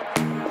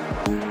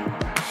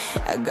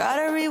 I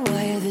gotta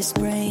rewire this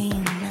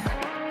brain.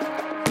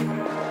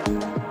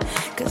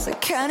 'Cause I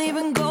can't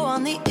even go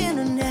on the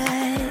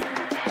internet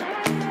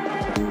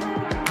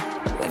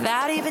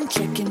without even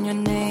checking your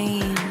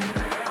name.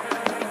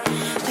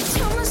 I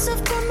tell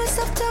myself,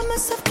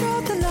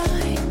 draw the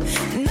line.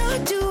 And I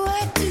do.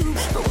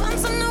 But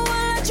once in a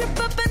while I trip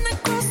up and I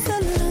cross the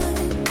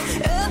line.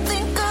 I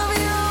think of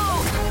you.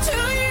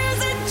 2 years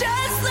and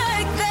just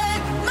like that,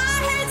 my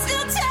head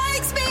still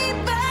takes me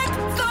back.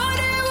 Thought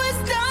it was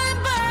done,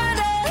 but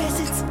I guess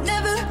it's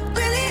never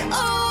really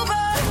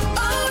over.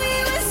 Oh, we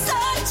were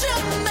such a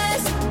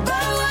mess,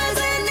 but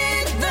wasn't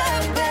it the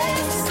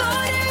best?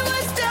 Thought it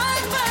was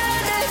done,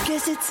 but I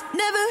guess it's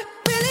never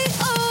really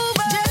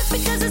over. Just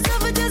because it's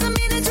over doesn't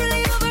mean it's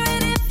really over.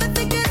 And if I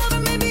think it over,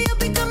 maybe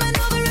you'll be coming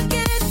over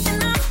again.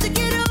 And I have to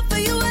get over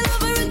you all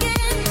over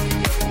again.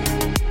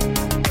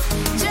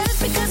 Just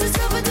because it's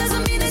over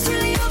doesn't mean it's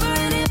really over.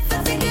 And if I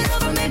think it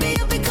over, maybe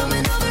you'll be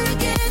coming over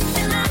again.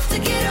 And I have to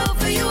get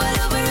over you all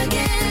over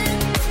again.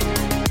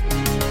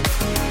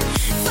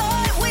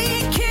 Thought we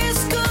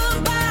kissed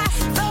goodbye.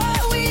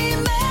 Thought we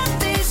met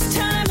this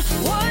time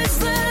was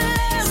the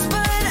last,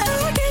 but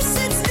I guess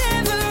it's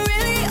never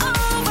really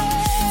over.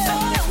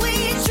 Thought we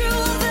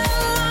drew the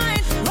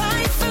line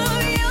right through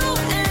you,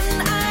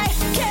 and I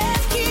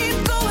can't keep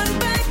going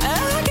back.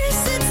 I guess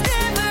it's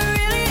never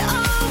really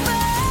over.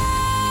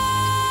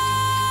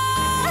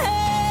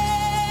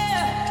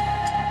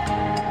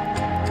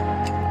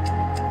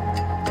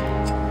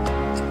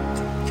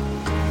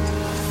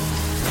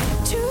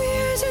 2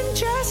 years and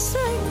just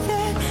like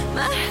that,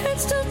 my head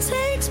still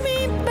takes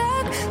me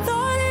back.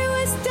 Thought it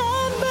was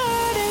done,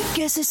 but I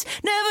guess it's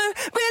never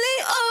really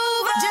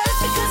over. Just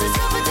because it's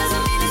over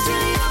doesn't mean it's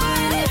really over.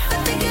 And if I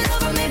think it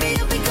over, maybe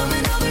you'll be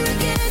coming over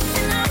again.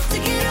 And I have to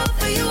get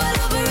over you all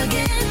over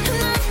again.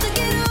 And I have to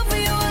get over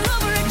you all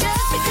over again.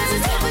 Just because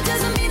it's over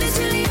doesn't mean it's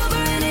really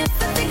over. And if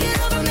I think it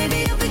over, maybe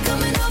you'll be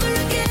coming over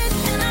again.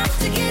 And I have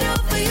to get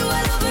over you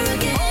all over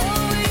again.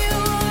 Over you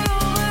all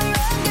over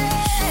again.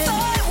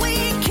 Thought we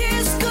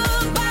kissed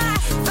goodbye.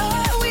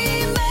 Thought we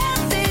met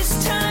this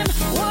time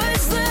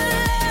was the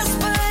last,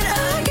 but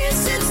I guess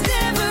it's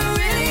never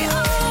really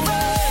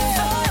over.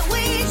 Thought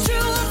we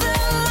drew the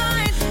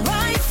line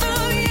right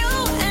through you,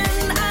 and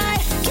I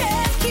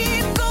can't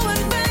keep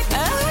going back.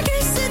 I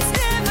guess it's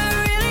never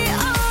really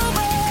over.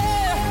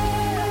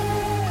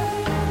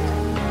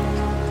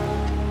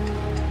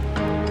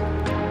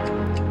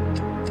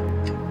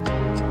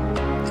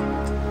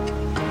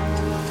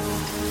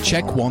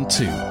 Check 1,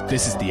 2.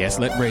 This is the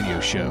SLET Radio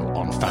Show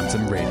on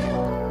Phantom Radio.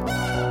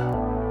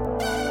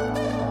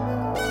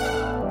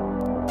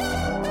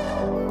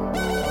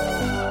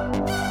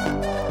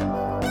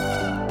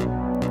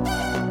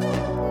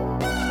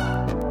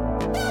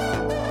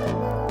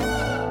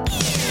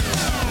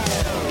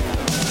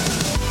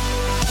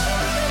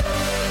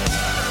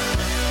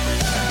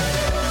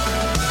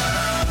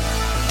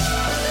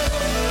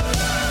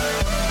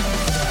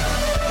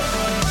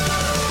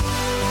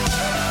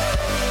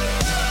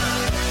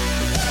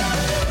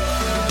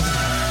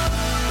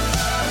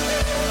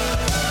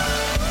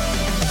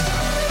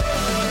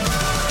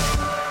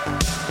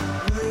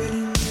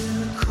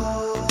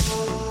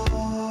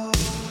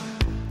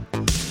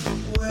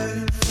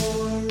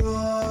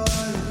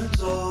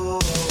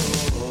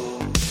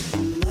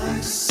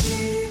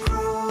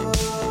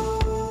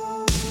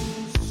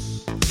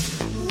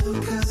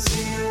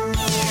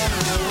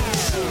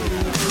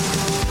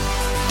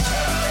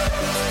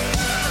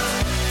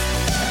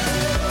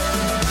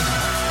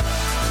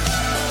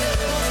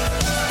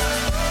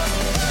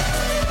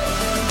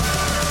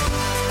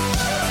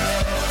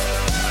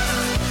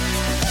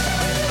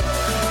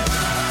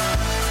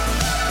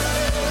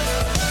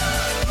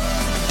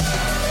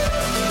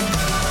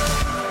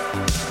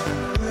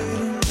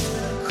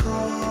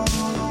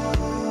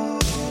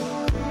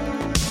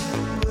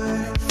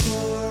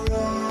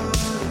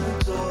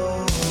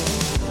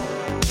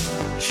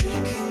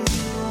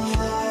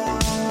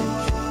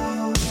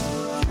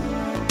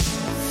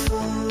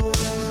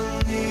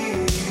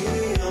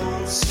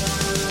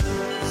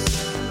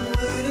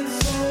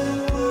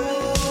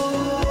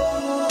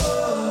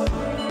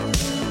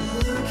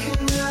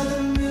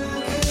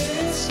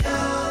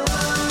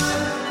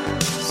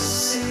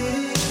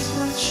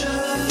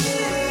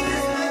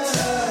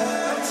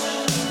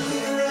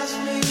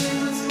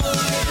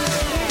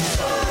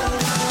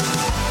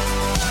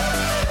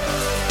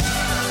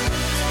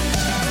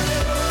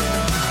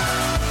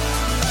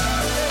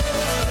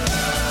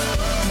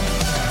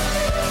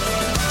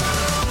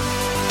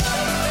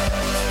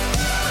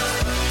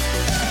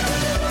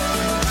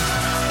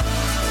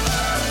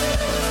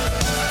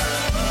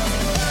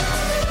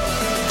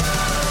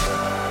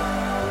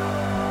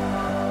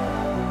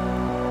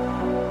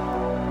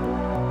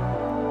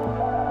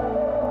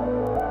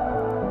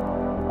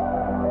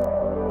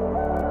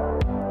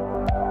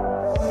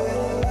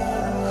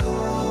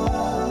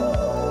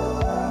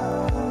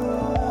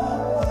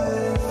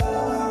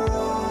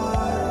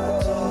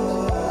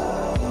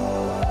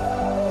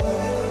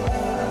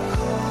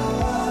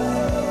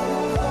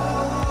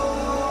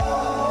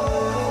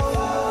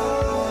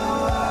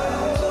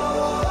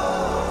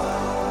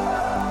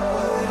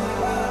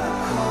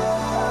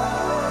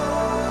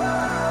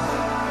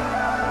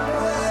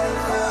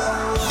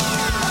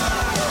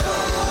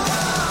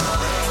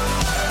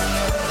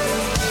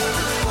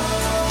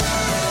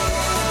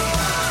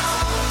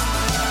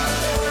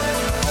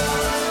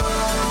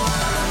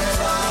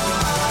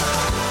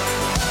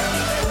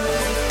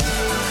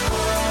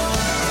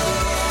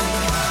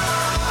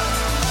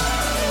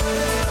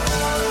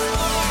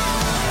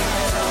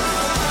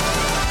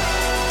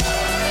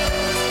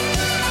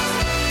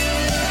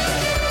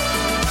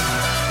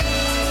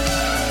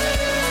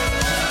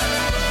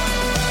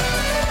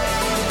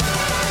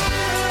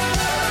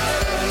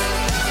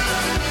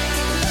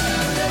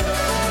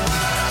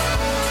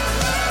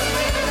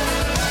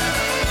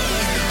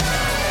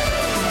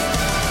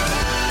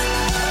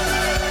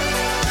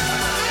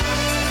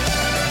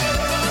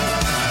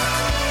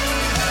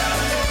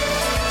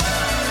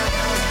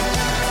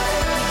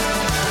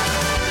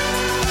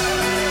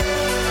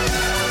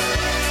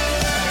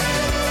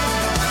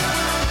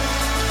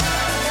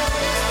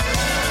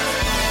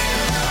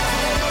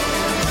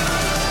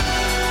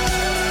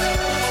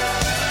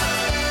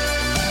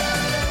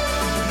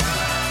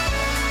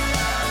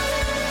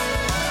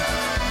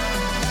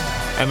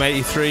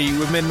 M83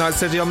 with Midnight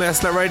City on the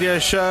SLET Radio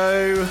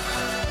Show.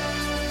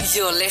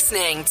 You're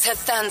listening to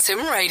Phantom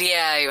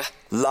Radio.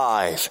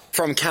 Live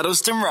from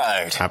Kettleston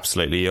Road.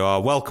 Absolutely, you are.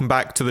 Welcome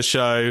back to the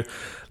show.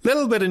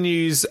 Little bit of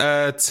news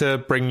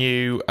to bring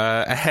you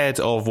ahead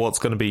of what's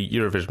going to be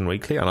Eurovision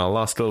Weekly and our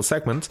last little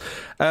segment.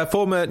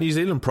 Former New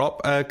Zealand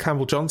prop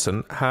Campbell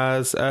Johnson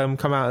has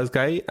come out as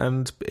gay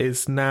and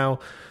is now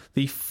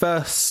the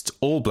first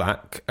All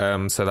Black,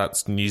 so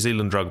that's New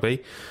Zealand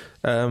rugby,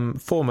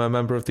 former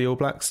member of the All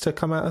Blacks to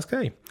come out as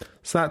gay.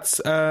 So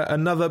that's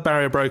another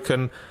barrier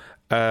broken,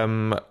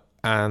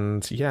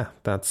 and yeah,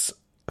 that's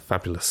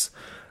fabulous.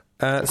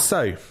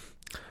 So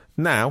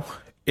now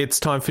it's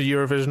time for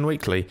Eurovision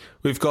Weekly.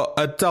 We've got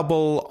a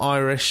double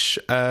Irish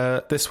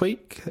this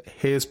week.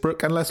 Here's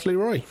Brooke and Leslie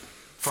Roy.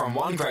 From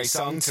one great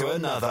song to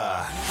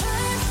another.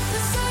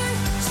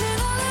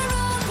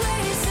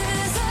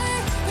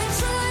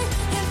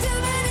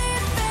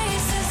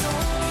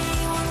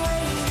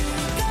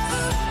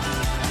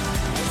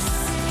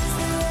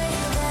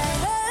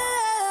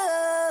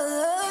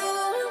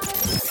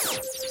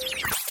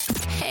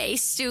 Hey,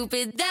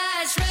 stupid,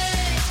 that's rich.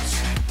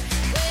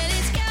 When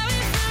it's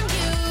coming from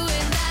you,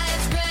 and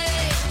that's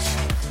rich.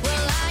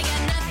 Well, I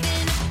got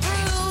nothing to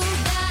prove,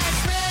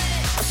 that's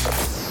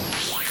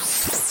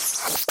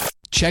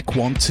rich. Check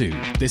 1 2.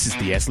 This is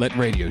the SLET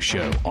Radio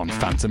Show on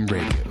Phantom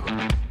Radio.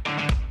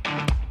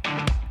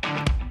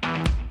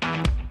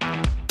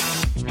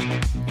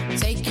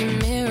 Take your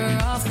mirror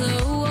off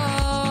the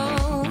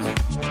wall.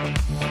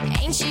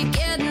 Ain't you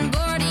getting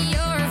bored of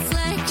your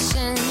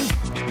reflection?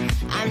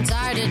 I'm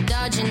tired of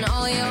dodging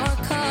all your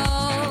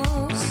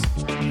calls.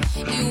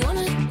 You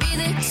wanna be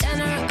the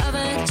center of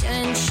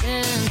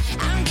attention.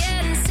 I'm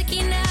getting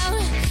sicky now.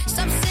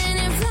 Stop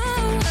sending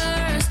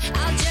flowers.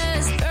 I'll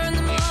just burn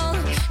them all,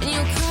 and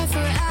you'll cry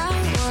for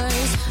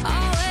hours.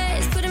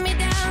 Always putting me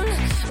down.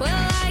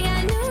 Well, I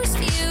got news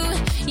for you.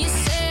 You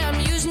say I'm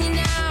using you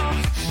now.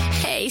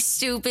 Hey,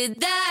 stupid,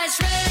 that's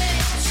rich.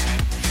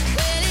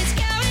 When it's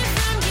coming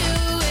from you,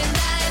 and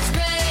that's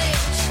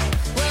rich.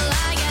 Well,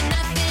 I got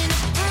nothing to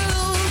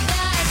prove,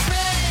 that's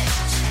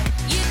rich.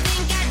 You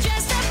think I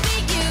dressed up for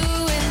you,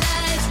 and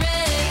that's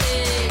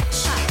rich.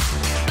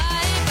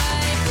 Bye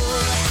bye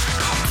fool.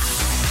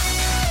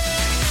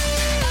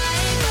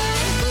 Bye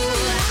bye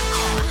fool.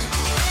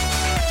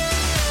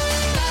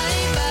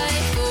 Bye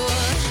bye fool.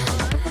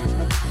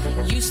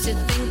 Used to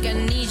think I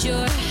need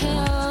your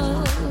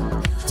help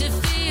to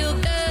feel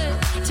good.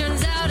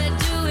 Turns out I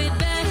do it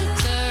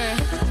better.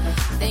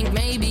 Think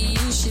maybe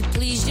you should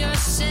please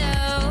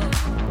yourself.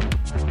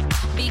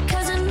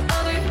 Because I'm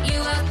over you,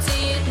 I'll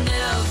tell you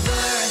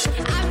never.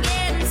 I'm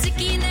getting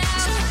sicky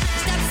now.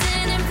 Stop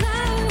sending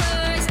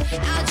flowers.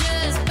 I'll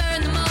just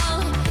burn them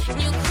all, and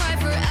you'll cry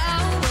for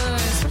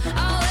hours.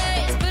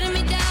 Always putting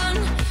me down.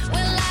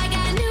 Well, I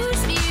got news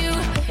for you.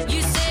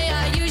 You say I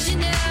use you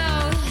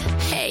now.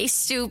 Hey,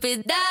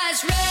 stupid,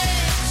 that's rich.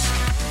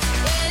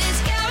 When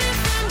it's coming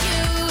from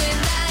you, and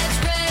that's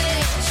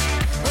rich.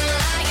 Well,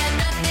 I got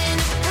nothing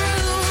to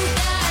prove,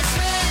 that's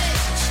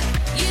rich.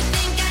 You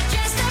think I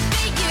dressed up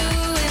for you,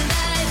 and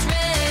that's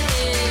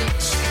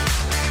rich.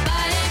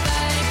 Bye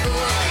bye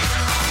fool.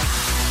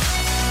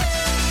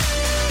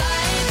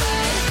 Bye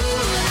bye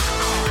fool.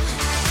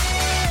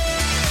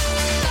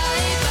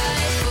 Bye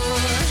bye fool.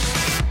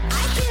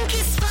 I think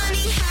it's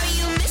funny how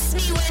you miss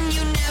me when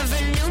you never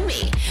knew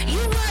me. You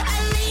were a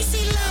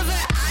lazy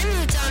lover, I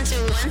moved on to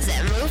ones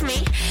that move me.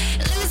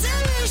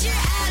 Lose your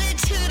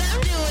attitude,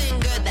 I'm doing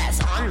good, that's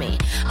on me.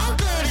 All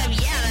glowed up,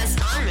 yeah, that's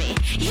on me.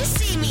 You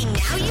see me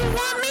now, you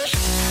want me?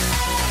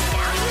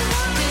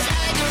 Cause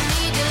I don't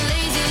need a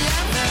lazy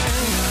lover.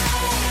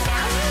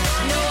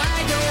 No,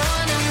 I don't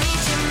wanna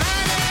meet your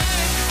mother.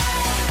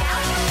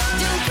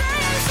 Don't cry,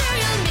 I'm sure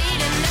you'll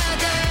meet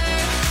another,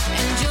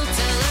 and you'll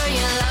tell her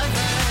you love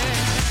her.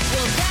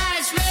 Well,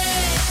 that's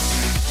rich.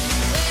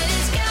 When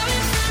it's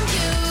coming from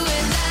you,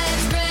 and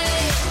that's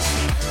rich.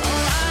 Oh,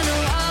 I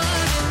know all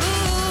of your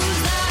moves,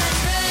 that's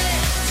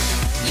rich.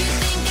 You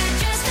think I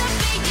dressed up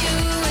for you,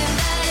 and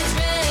that's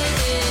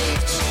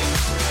rich.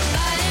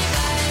 Bye bye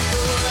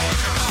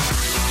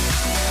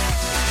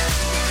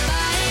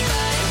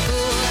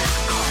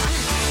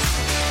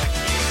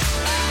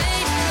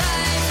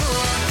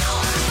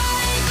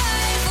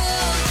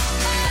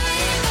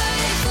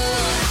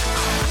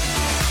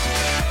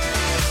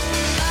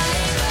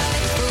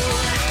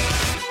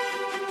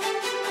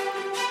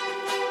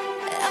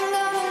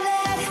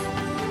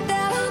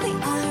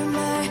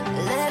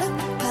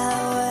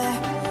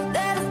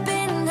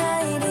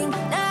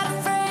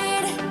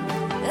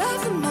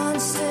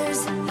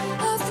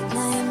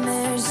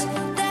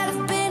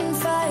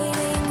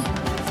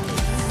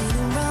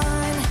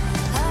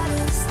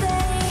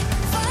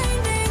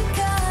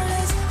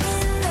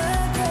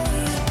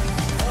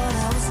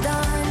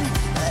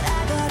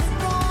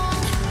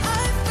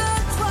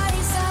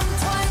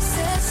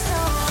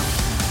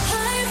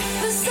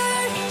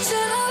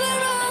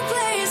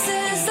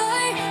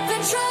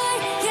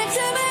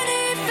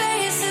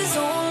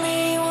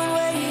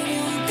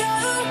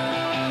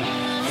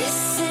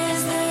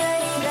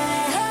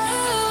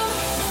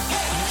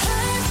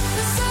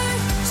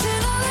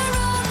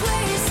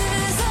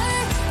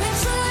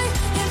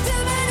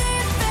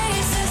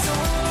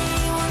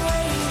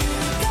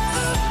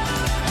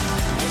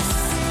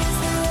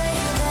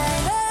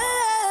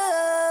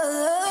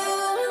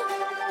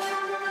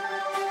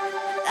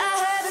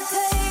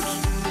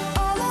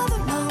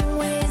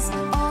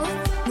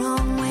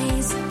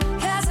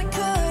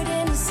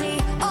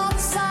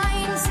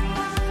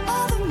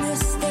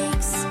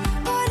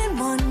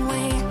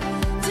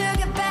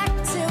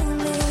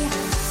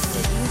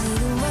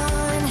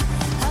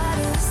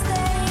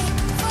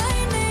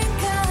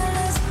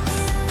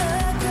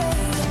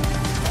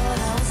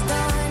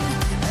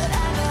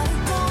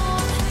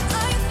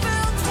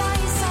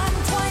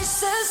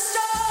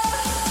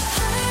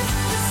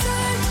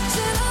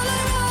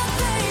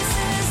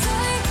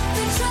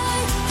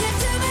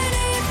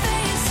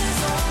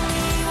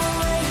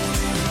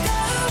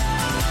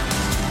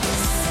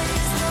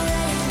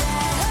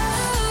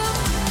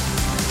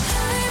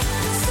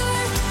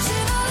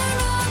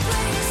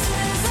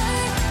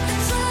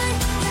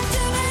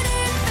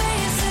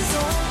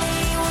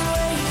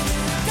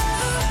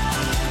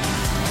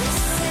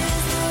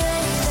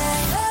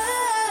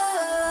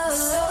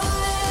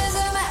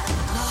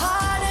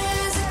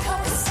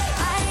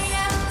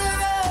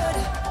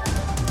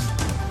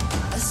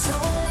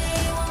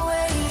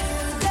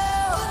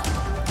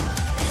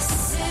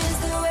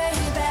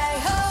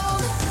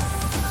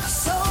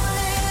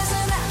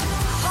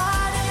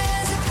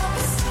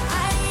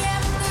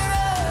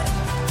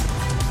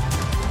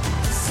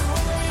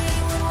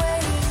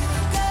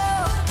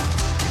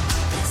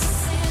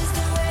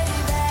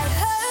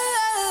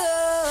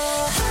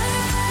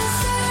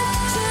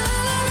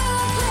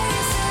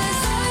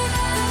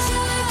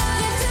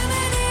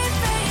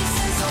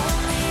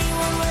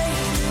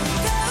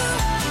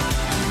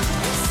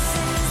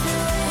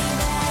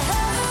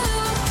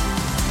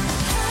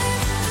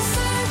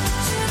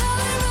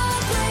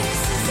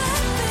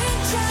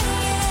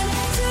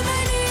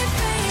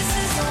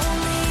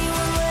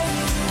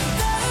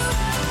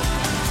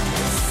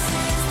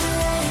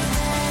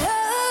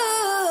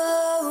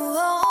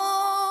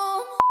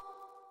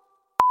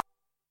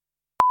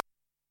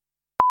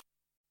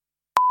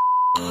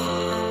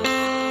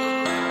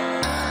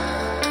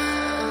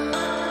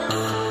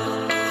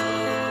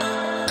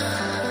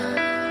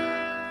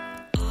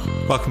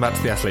Welcome back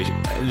to the SLET.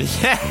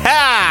 Yeah,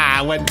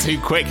 I went too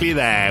quickly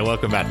there.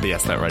 Welcome back to the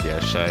SLET Radio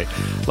Show,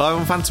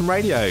 live on Phantom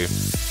Radio.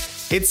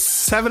 It's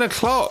 7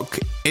 o'clock.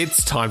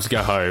 It's time to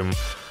go home.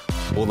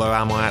 Although,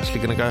 am I actually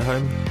going to go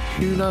home?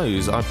 Who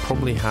knows? I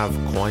probably have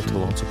quite a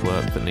lot of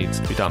work that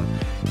needs to be done.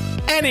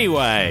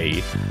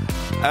 Anyway,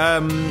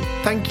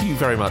 thank you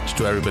very much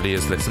to everybody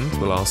who's listened to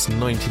the last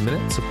 90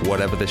 minutes of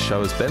whatever this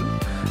show has been.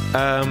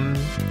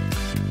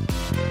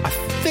 I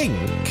think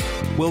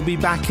we'll be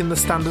back in the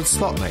standard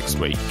slot next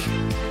week.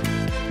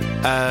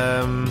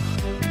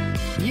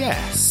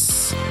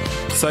 Yes.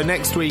 So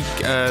next week,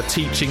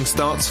 teaching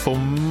starts for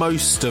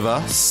most of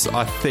us,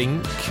 I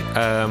think.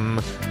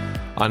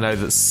 I know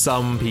that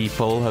some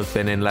people have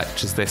been in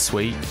lectures this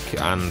week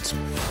and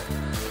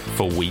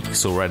for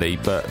weeks already,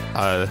 but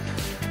I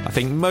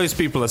think most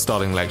people are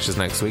starting lectures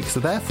next week, so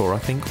therefore I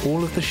think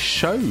all of the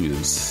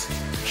shows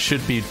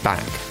should be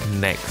back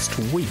next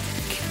week.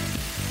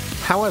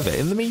 However,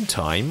 in the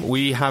meantime,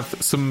 we have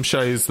some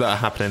shows that are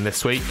happening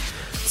this week.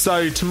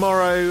 So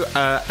tomorrow,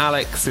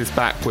 Alex is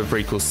back with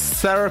Recall's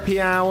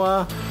Therapy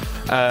Hour,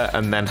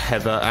 and then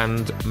Heather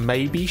and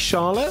maybe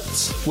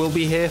Charlotte will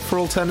be here for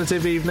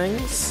alternative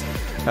evenings.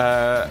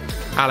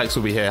 Alex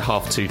will be here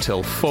 2:30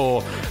 till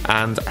 4,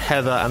 and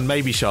Heather and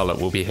maybe Charlotte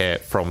will be here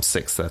from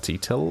 6:30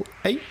 till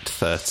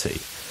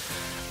 8:30.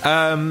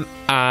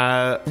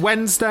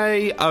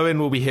 Wednesday, Owen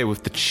will be here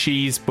with the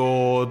cheese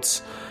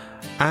boards.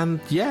 And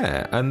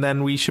yeah, and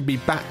then we should be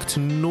back to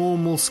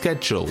normal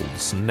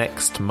schedules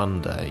next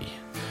Monday.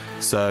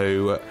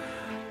 So,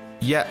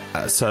 yeah,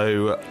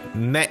 so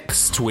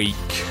next week,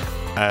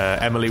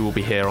 Emily will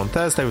be here on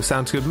Thursday with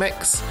Sound Good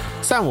Mix.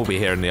 Sam will be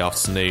here in the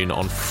afternoon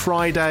on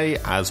Friday,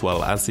 as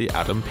well as the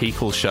Adam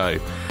Peakle Show.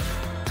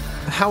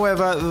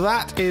 However,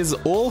 that is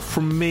all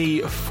from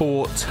me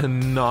for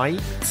tonight.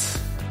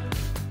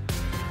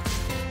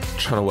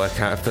 Trying to work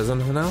out if there's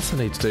anything else I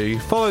need to do.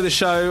 Follow the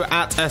show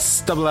at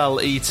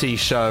SLLET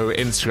Show,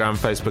 Instagram,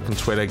 Facebook and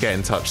Twitter. Get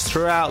in touch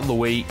throughout the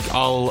week.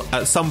 I'll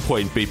at some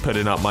point be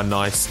putting up my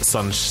nice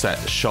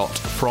sunset shot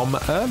from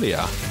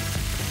earlier.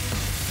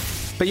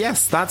 But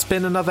yes, that's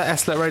been another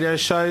SLET Radio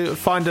Show.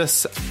 Find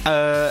us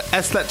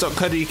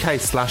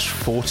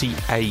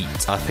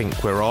slet.co.uk/48, I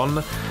think we're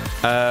on.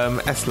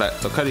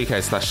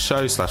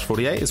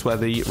 slet.co.uk/show/48 is where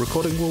the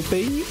recording will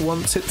be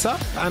once it's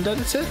up and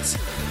edited.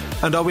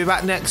 And I'll be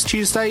back next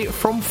Tuesday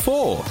from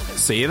 4.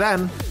 See you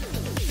then.